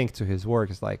a link to his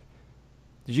work. It's like,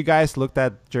 did you guys look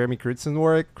at Jeremy Crutzen's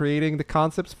work creating the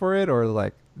concepts for it, or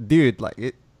like, dude, like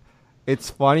it?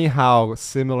 It's funny how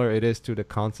similar it is to the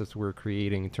concepts we're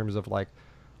creating in terms of like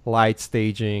light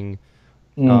staging,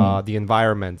 the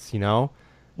environments, And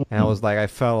I was like, I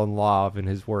fell in love in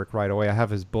his work right away. I have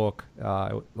his book.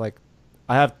 Like,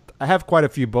 I have quite a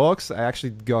few books. I actually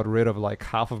got rid of like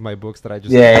half of my books that I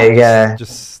just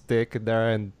just stick there,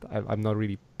 and I'm not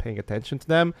really paying attention to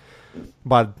them.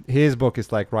 But his book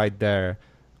is like right there,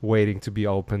 waiting to be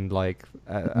opened like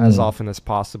as often as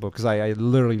possible, because I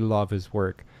literally love his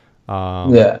work.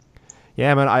 Yeah,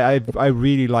 man, I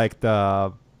really like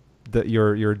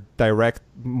your direct,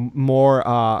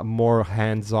 more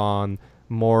hands-on,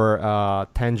 more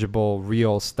tangible,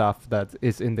 real stuff that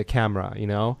is in the camera.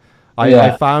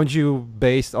 I found you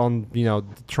based on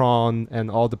Tron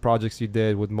and all the projects you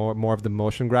did with more of the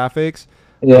motion graphics.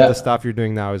 But the stuff you're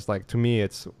doing now is like, to me,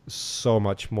 it's so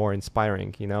much more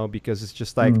inspiring, because it's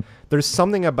just like there's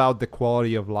something about the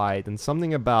quality of light and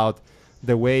something about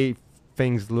the way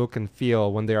things look and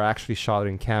feel when they're actually shot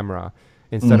in camera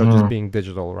instead of just being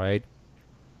digital, right?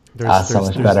 There's so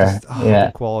much better. Just,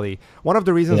 the quality. One of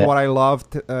the reasons why I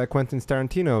loved Quentin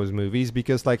Tarantino's movies,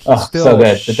 because like he still so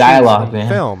good. The dialogue, on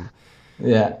film.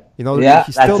 Yeah. He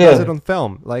still does it on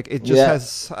film. Like, it just has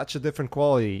such a different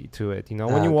quality to it.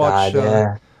 When you watch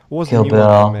what was Kill the new Bill.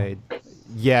 one he made?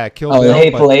 Yeah, Kill Bill. The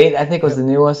Hateful Eight, I think, was the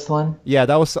newest one. Yeah,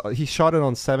 that was, he shot it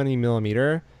on 70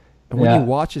 millimeter, and when you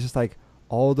watch it, it's like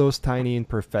all those tiny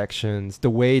imperfections, the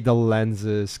way the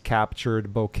lenses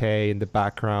captured bokeh in the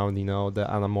background, the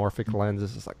anamorphic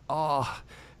lenses, it's like,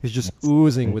 it's just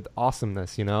oozing with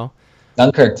awesomeness,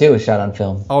 Dunkirk too was shot on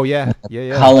film. Oh yeah.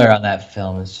 Color on that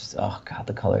film is just, oh god,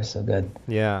 the color is so good.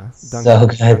 Yeah, so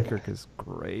good. Dunkirk is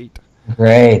great.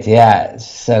 Great, yeah, it's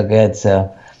so good.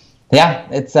 So, yeah,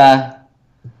 it's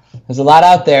there's a lot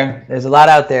out there.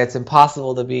 It's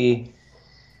impossible to be,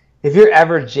 if you're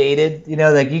ever jaded,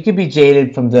 like you could be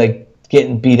jaded from like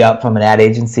getting beat up from an ad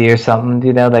agency or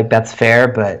something, like that's fair.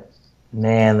 But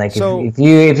man, like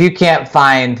if you can't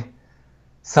find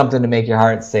something to make your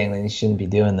heart sing, then you shouldn't be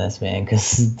doing this, man,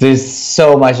 because there's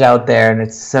so much out there, and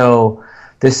there's so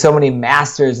many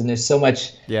masters, and there's so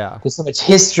much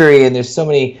history, and there's so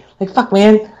many, like, fuck,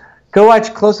 man, go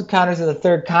watch Close Encounters of the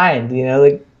Third Kind,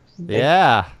 God,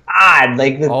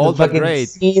 like the fucking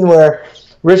scene where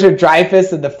Richard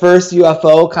Dreyfuss and the first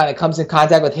UFO kind of comes in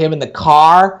contact with him in the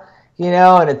car,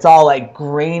 and it's all like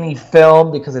grainy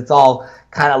film because it's all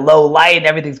kind of low light and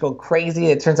everything's going crazy.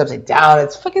 It turns upside down.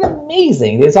 It's fucking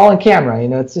amazing. It's all in camera.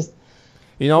 It's just.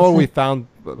 What we found,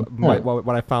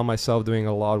 what I found myself doing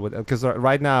a lot with, because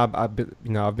right now I've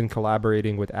been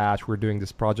collaborating with Ash. We're doing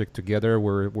this project together.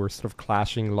 We're sort of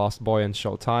clashing Lost Boy and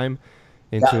Showtime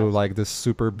into like this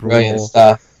super brutal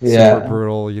stuff. Super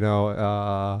brutal.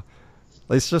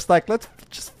 It's just like, let's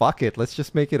just fuck it. Let's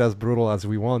just make it as brutal as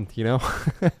we want.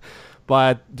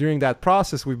 But during that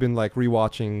process, we've been like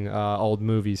rewatching old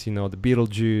movies. The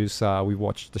Beetlejuice. We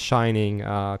watched The Shining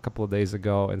a couple of days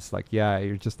ago. And it's like,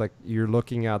 you're just like, you're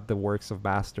looking at the works of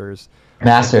masters.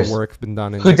 The work's been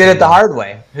done. Who did it the hard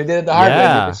way? They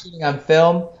were shooting on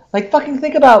film. Like, fucking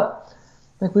think about,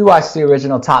 like, we watched the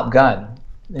original Top Gun.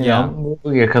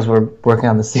 Because we're working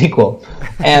on the sequel,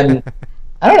 and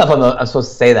I don't know if I'm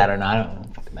supposed to say that or not. I don't know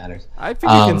if it matters. I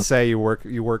think you can say you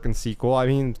work in sequel. I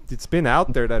mean, it's been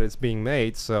out there that it's being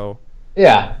made, so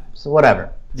yeah. So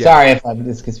whatever. Yeah. Sorry if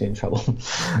this gets me in trouble.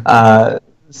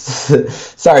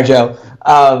 Sorry, Joe.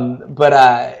 But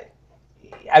I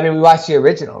mean, we watched the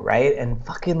original, right? And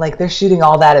fucking like they're shooting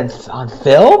all that on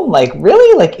film. Like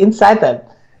really, like inside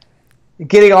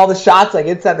getting all the shots like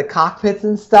inside the cockpits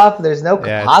and stuff. There's no compositing.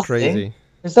 Yeah, it's crazy.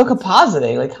 There's no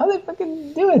compositing. Like, how are they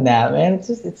fucking doing that, man?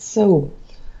 It's so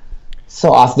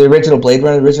awesome. The original Blade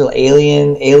Runner, the original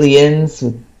Aliens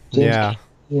with James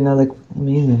Cameron, like,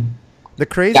 amazing. The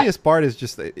craziest part is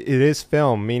just, it is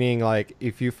film, meaning like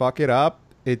if you fuck it up,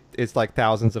 it's like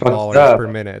thousands of dollars per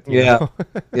minute. You know?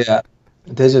 Yeah.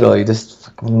 Digital, you just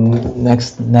fucking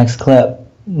next clip.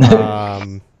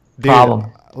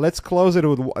 Problem. Let's close it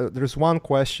with. There's one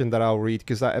question that I'll read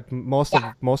because most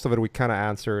of it we kind of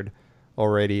answered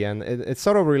already, and it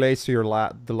sort of relates to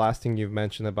the last thing you've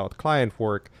mentioned about client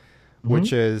work,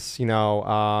 which is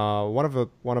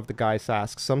one of the guys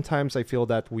asks. Sometimes I feel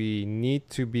that we need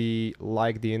to be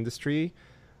like the industry,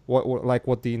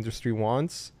 what the industry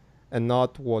wants, and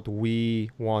not what we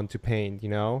want to paint.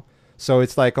 So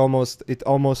it's like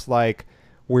almost like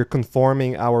we're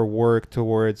conforming our work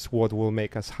towards what will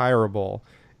make us hireable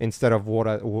instead of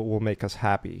what will make us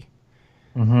happy.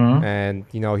 And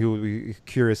he will be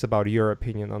curious about your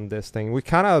opinion on this thing. We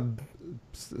kind of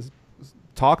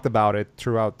talked about it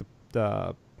throughout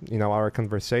the our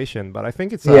conversation, but I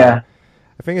think it's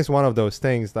it's one of those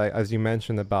things that, as you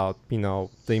mentioned about the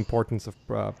importance of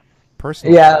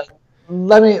personal work.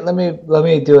 Let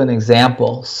me do an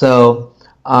example. So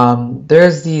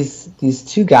there's these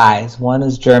two guys. One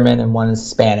is German and one is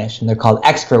Spanish, and they're called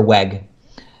Extra Weg.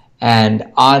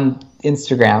 And on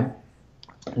Instagram,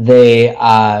 They,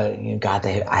 God,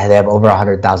 they have over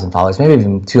 100,000 followers, maybe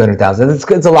even 200,000.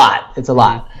 It's a lot. It's a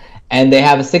lot. And they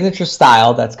have a signature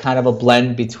style that's kind of a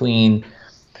blend between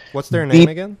What's their name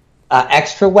again?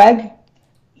 Extra Weg,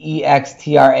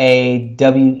 EXTRAWEG,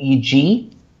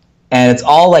 and it's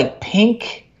all like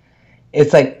pink.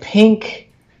 It's like pink,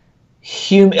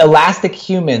 elastic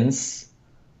humans.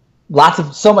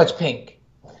 So much pink.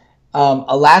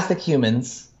 Elastic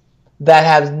humans that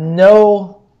have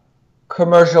no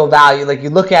commercial value. Like you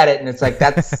look at it and it's like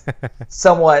that's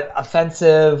somewhat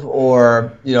offensive,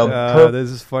 or this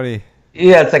is funny.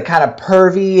 Yeah, it's like kind of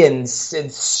pervy and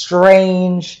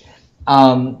strange.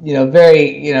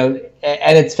 Very,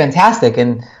 and it's fantastic.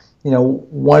 And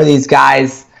one of these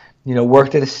guys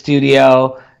worked at a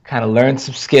studio, kind of learned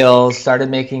some skills, started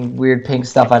making weird pink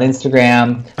stuff on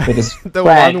Instagram with his the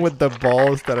friend. one with the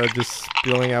balls that are just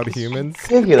spilling out humans.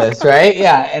 Ridiculous, right?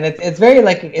 Yeah, and it's very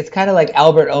like, it's kind of like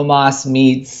Albert Omas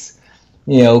meets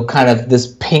kind of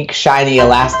this pink shiny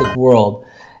elastic world,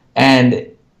 and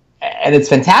it's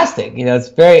fantastic. It's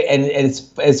very, and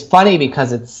it's funny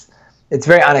because it's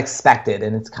very unexpected,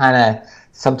 and it's kind of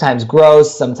sometimes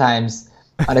gross, sometimes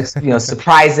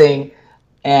surprising,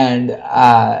 and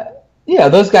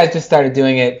those guys just started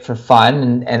doing it for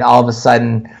fun, and all of a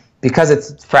sudden, because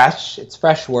it's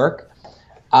fresh work,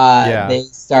 they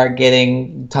start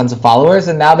getting tons of followers,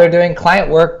 and now they're doing client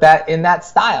work that in that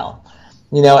style,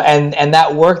 and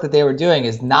that work that they were doing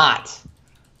is not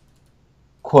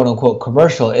quote unquote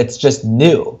commercial. It's just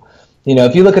new.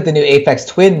 If you look at the new Aphex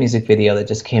Twin music video that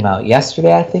just came out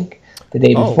yesterday, I think the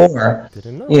day before,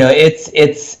 didn't know. It's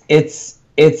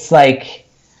like,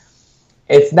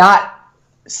 it's not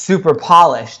super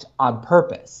polished on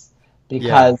purpose,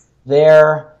 because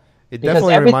it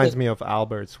definitely reminds me of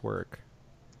Albert's work.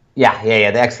 Yeah,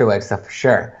 the Extra Wave stuff for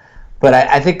sure. But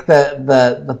I think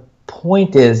the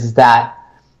point is that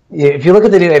if you look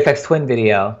at the new Aphex Twin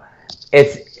video,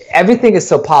 everything is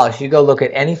so polished. You go look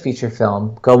at any feature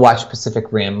film, go watch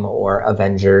Pacific Rim or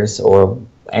Avengers or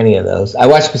any of those. I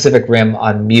watched Pacific Rim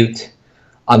on mute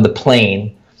on the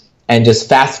plane and just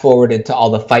fast forwarded to all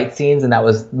the fight scenes, and that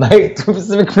was my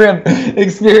Pacific Rim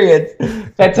experience.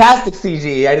 Fantastic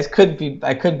CG.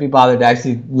 I couldn't be bothered to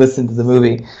actually listen to the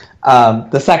movie.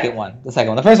 The second one.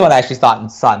 The first one I actually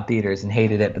saw in theaters and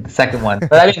hated it, but the second one.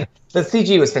 But I mean, the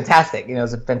CG was fantastic. It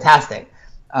was fantastic.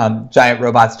 Giant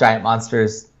robots, giant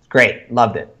monsters. Great,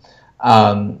 loved it.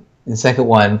 The second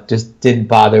one just didn't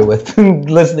bother with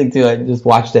listening to it and just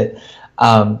watched it.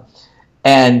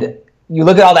 And you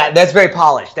look at all that, that's very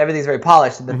polished. Everything's very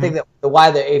polished. And the thing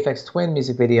why the Aphex Twin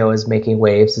music video is making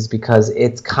waves is because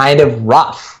it's kind of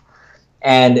rough.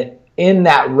 And in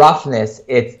that roughness,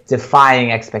 it's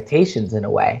defying expectations in a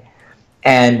way.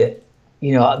 And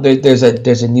there's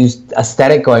a new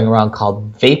aesthetic going around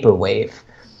called vaporwave.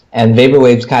 And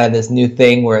vaporwave's kind of this new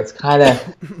thing where it's kind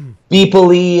of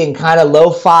beepily and kind of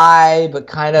lo-fi, but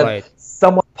kind of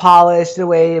somewhat polished in a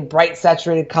way, bright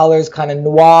saturated colors, kind of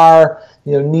noir,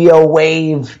 neo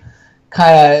wave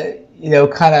kind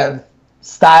of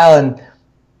style. And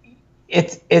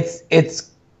it's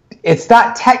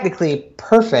not technically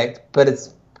perfect, but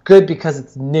it's good because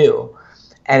it's new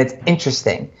and it's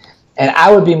interesting. And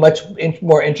I would be much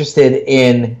more interested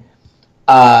in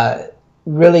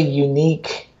really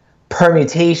unique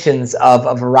permutations of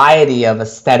a variety of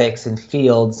aesthetics and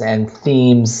fields and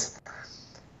themes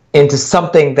into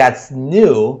something that's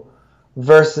new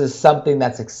versus something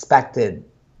that's expected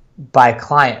by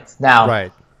clients. Now,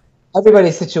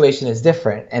 everybody's situation is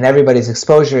different, and everybody's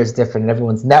exposure is different, and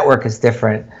everyone's network is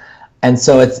different. And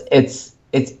so it's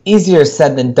easier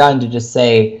said than done to just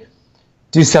say,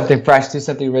 do something fresh, do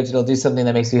something original, do something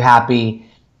that makes you happy,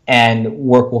 and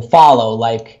work will follow,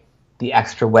 like the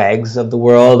Extra Wegs of the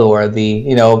world, or the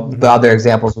the other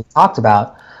examples we talked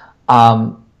about.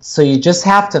 So you just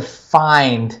have to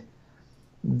find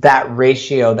that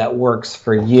ratio that works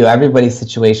for you. Everybody's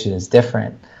situation is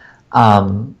different.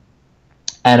 And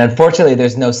unfortunately,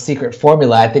 there's no secret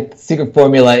formula. I think the secret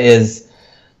formula is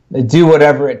do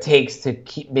whatever it takes to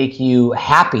make you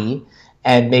happy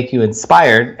and make you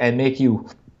inspired and make you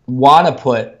want to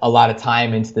put a lot of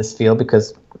time into this field,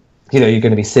 because you're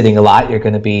going to be sitting a lot. You're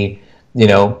going to be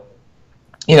you're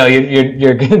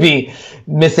going to be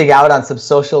missing out on some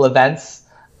social events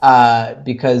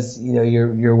because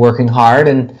you're working hard,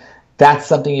 and that's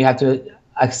something you have to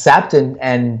accept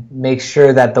and make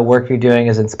sure that the work you're doing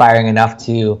is inspiring enough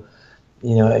to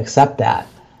accept that.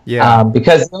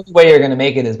 Because the only way you're going to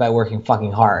make it is by working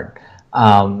fucking hard.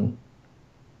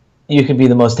 You can be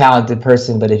the most talented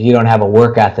person, but if you don't have a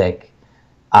work ethic,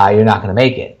 you're not going to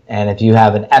make it. And if you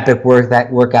have an epic work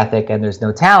ethic and there's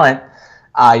no talent,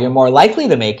 you're more likely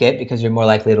to make it because you're more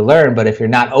likely to learn. But if you're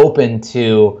not open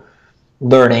to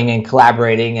learning and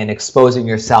collaborating and exposing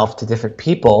yourself to different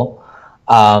people,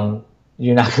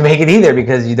 you're not going to make it either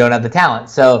because you don't have the talent.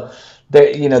 So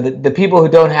the people who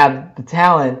don't have the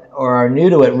talent or are new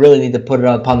to it really need to put it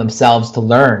upon themselves to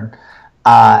learn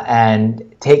and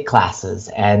take classes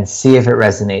and see if it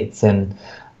resonates. And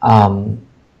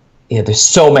there's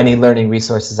so many learning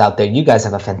resources out there. You guys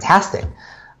have a fantastic.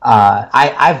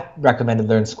 I've recommended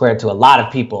Learn Squared to a lot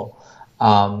of people,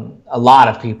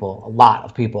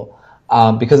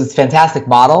 because it's a fantastic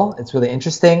model. It's really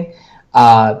interesting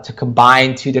to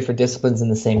combine two different disciplines in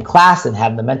the same class and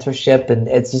have the mentorship, and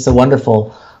it's just a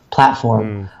wonderful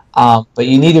platform. But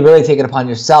you need to really take it upon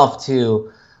yourself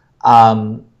to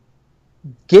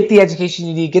get the education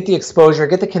you need, get the exposure,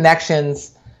 get the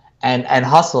connections, and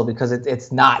hustle, because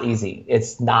it's not easy.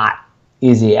 It's not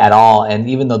easy at all. And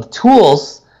even though the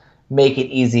tools make it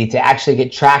easy to actually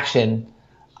get traction,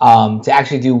 to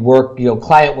actually do work,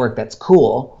 client work that's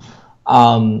cool,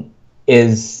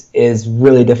 is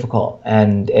really difficult,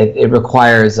 and it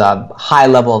requires a high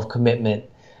level of commitment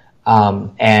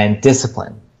and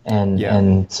discipline.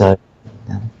 And so,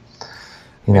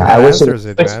 I wish it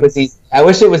was easy. I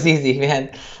wish it was easy, man.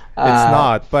 It's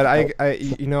not, but I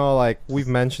like we've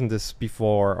mentioned this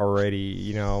before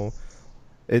already.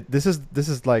 This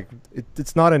is like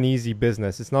it's not an easy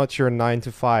business. It's not your 9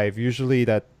 to 5. Usually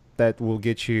that will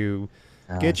get you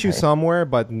somewhere,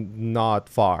 but not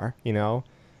far.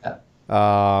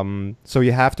 So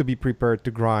you have to be prepared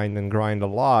to grind a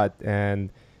lot. And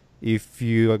if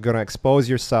you are gonna expose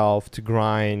yourself to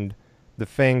grind the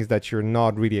things that you're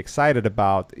not really excited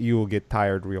about, you will get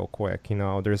tired real quick.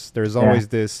 There's always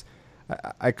this.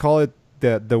 I call it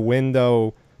the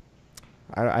window.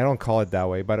 I don't call it that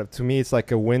way, but to me, it's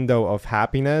like a window of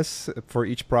happiness for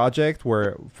each project,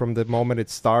 where from the moment it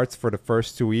starts, for the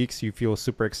first 2 weeks, you feel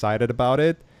super excited about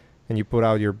it, and you put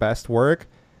out your best work.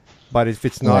 But if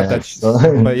it's not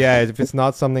if it's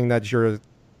not something that you're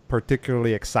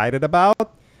particularly excited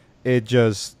about, it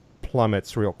just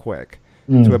plummets real quick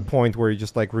to a point where you're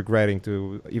just like regretting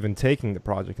to even taking the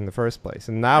project in the first place.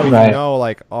 And now you know,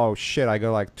 like, oh shit, I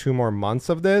got like 2 more months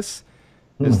of this.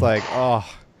 It's like,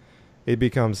 it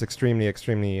becomes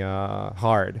extremely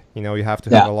hard. You have to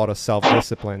have a lot of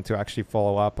self-discipline to actually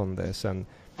follow up on this and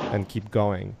keep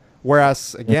going.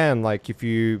 Whereas again, like if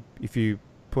you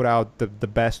put out the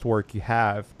best work you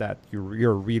have that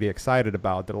you're really excited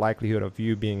about, the likelihood of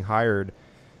you being hired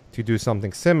to do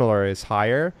something similar is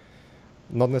higher.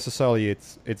 Not necessarily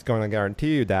it's going to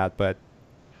guarantee you that, but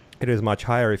it is much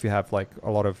higher if you have like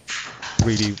a lot of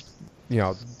really,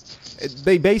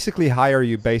 they basically hire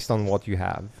you based on what you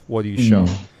have, what you show.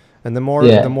 And the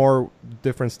more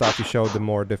different stuff you show, the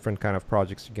more different kind of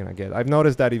projects you're going to get. I've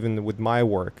noticed that even with my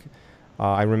work.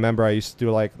 I remember I used to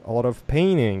do like a lot of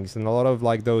paintings and a lot of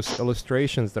like those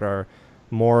illustrations that are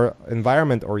more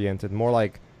environment oriented, more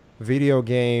like video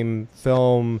game,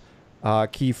 film,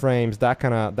 keyframes, that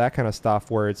kind of stuff,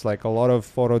 where it's like a lot of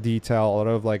photo detail, a lot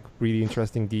of like really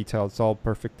interesting detail. It's all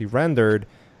perfectly rendered.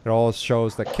 It all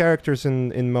shows the characters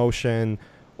in motion,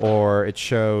 or it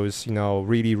shows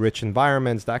really rich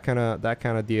environments, that kind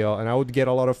of deal. And I would get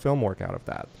a lot of film work out of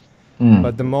that.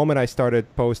 But the moment I started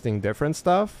posting different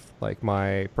stuff, like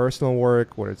my personal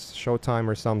work, whether it's Showtime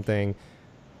or something,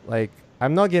 like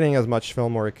I'm not getting as much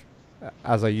film work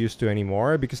as I used to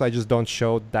anymore, because I just don't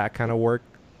show that kind of work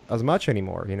as much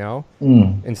anymore,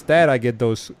 Instead, I get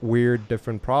those weird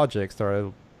different projects that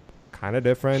are kind of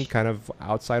different, kind of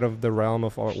outside of the realm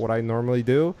of what I normally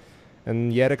do,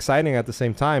 and yet exciting at the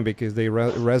same time, because they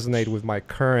resonate with my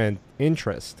current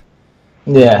interest.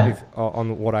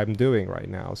 On what I'm doing right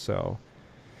now. So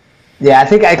I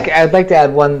think I'd like to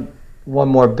add one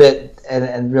more bit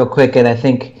and real quick. And I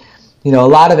think a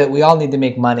lot of it, we all need to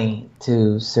make money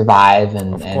to survive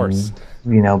and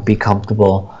be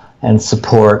comfortable and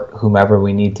support whomever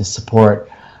we need to support.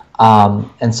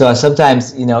 And so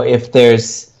sometimes if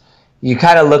there's, you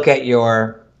kind of look at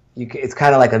it's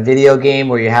kind of like a video game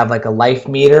where you have like a life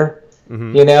meter,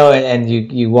 and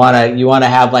you want to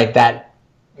have like that.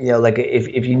 Like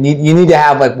if you need to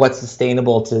have like what's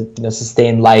sustainable to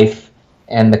sustain life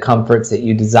and the comforts that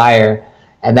you desire,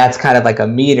 and that's kind of like a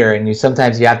meter. And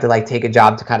sometimes you have to like take a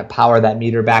job to kind of power that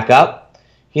meter back up,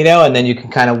 and then you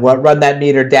can kind of run that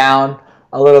meter down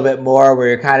a little bit more, where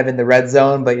you're kind of in the red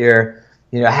zone, but you're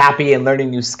happy and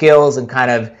learning new skills and kind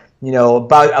of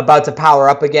about to power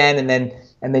up again,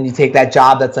 and then you take that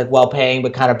job that's like well paying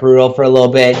but kind of brutal for a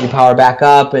little bit. You power back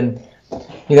up, and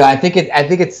I think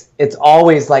it's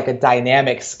always like a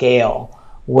dynamic scale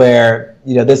where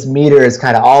this meter is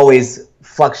kind of always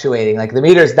fluctuating. Like the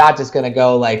meter's not just going to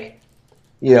go like,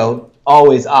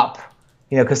 always up,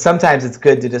 because sometimes it's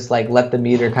good to just like let the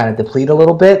meter kind of deplete a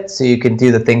little bit so you can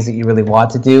do the things that you really want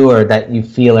to do or that you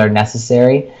feel are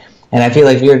necessary. And I feel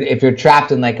like if you're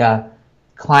trapped in like a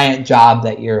client job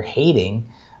that you're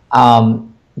hating,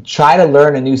 try to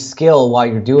learn a new skill while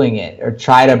you're doing it, or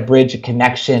try to bridge a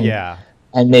connection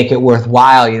and make it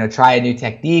worthwhile. Try a new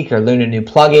technique or learn a new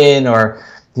plugin, or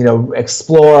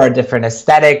explore a different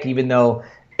aesthetic, even though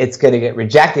it's going to get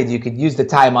rejected. You could use the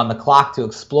time on the clock to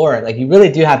explore it. Like, you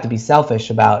really do have to be selfish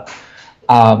about,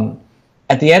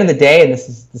 at the end of the day, and this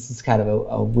is kind of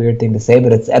a weird thing to say,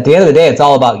 but it's at the end of the day, it's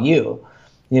all about you.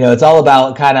 It's all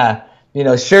about kind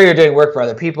of, sure, you're doing work for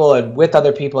other people and with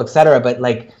other people, etc., but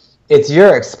like, it's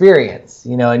your experience,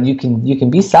 and you can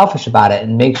be selfish about it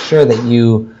and make sure that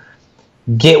you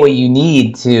get what you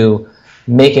need to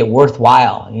make it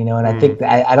worthwhile, and I think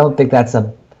I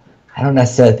don't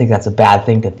necessarily think that's a bad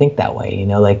thing to think that way.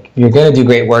 Like, you're going to do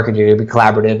great work and you're going to be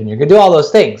collaborative and you're going to do all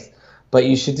those things, but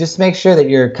you should just make sure that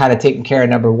you're kind of taking care of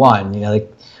number one.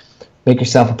 Like, make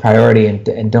yourself a priority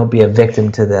and don't be a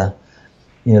victim to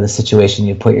the situation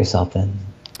you put yourself in.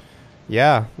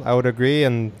 Yeah, I would agree,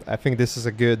 and I think this is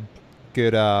a good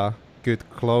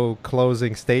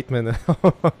closing statement.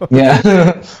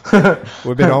 Yeah.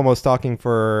 We've been almost talking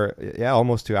for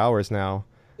almost 2 hours now.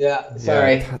 Yeah,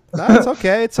 sorry. That's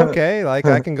okay. It's okay. Like,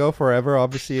 I can go forever.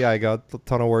 Obviously, I got a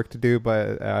ton of work to do,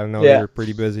 but I know you're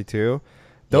pretty busy too.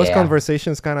 Those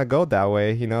conversations kind of go that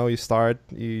way. You start,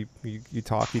 you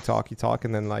talk,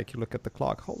 and then like you look at the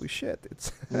clock. Holy shit!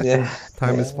 It's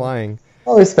time is flying.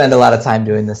 Well, we spend a lot of time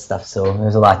doing this stuff, so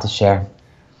there's a lot to share.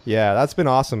 Yeah, that's been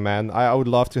awesome, man. I would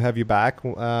love to have you back,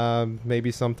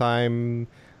 maybe sometime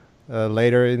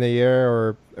later in the year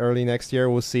or early next year.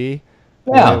 We'll see.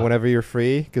 Yeah. Whenever you're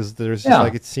free, because there's just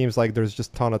like, it seems like there's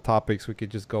just a ton of topics we could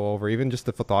just go over. Even just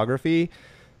the photography,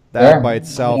 that by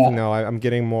itself, I'm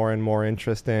getting more and more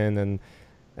interest in, and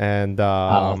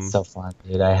it's so fun,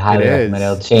 dude. I highly recommend it.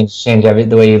 It'll change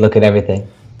the way you look at everything.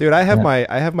 Dude, I have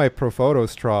my Profoto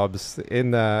strobs in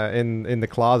the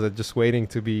closet, just waiting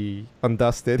to be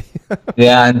undusted.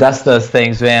 Yeah, undust those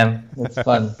things, man. It's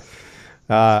fun.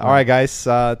 All right, guys.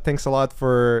 Thanks a lot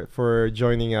for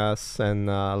joining us and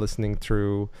listening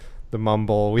through the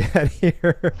mumble we had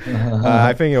here.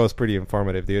 I think it was pretty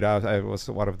informative, dude. I was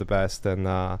one of the best.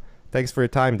 And thanks for your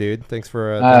time, dude. Thanks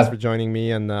for joining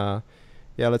me. And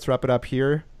let's wrap it up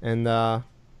here. And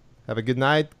have a good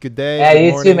night, good day. Yeah,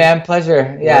 you too, man.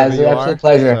 Pleasure. Yeah, it was an absolute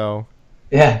pleasure. So,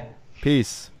 yeah.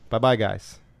 Peace. Bye-bye,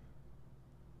 guys.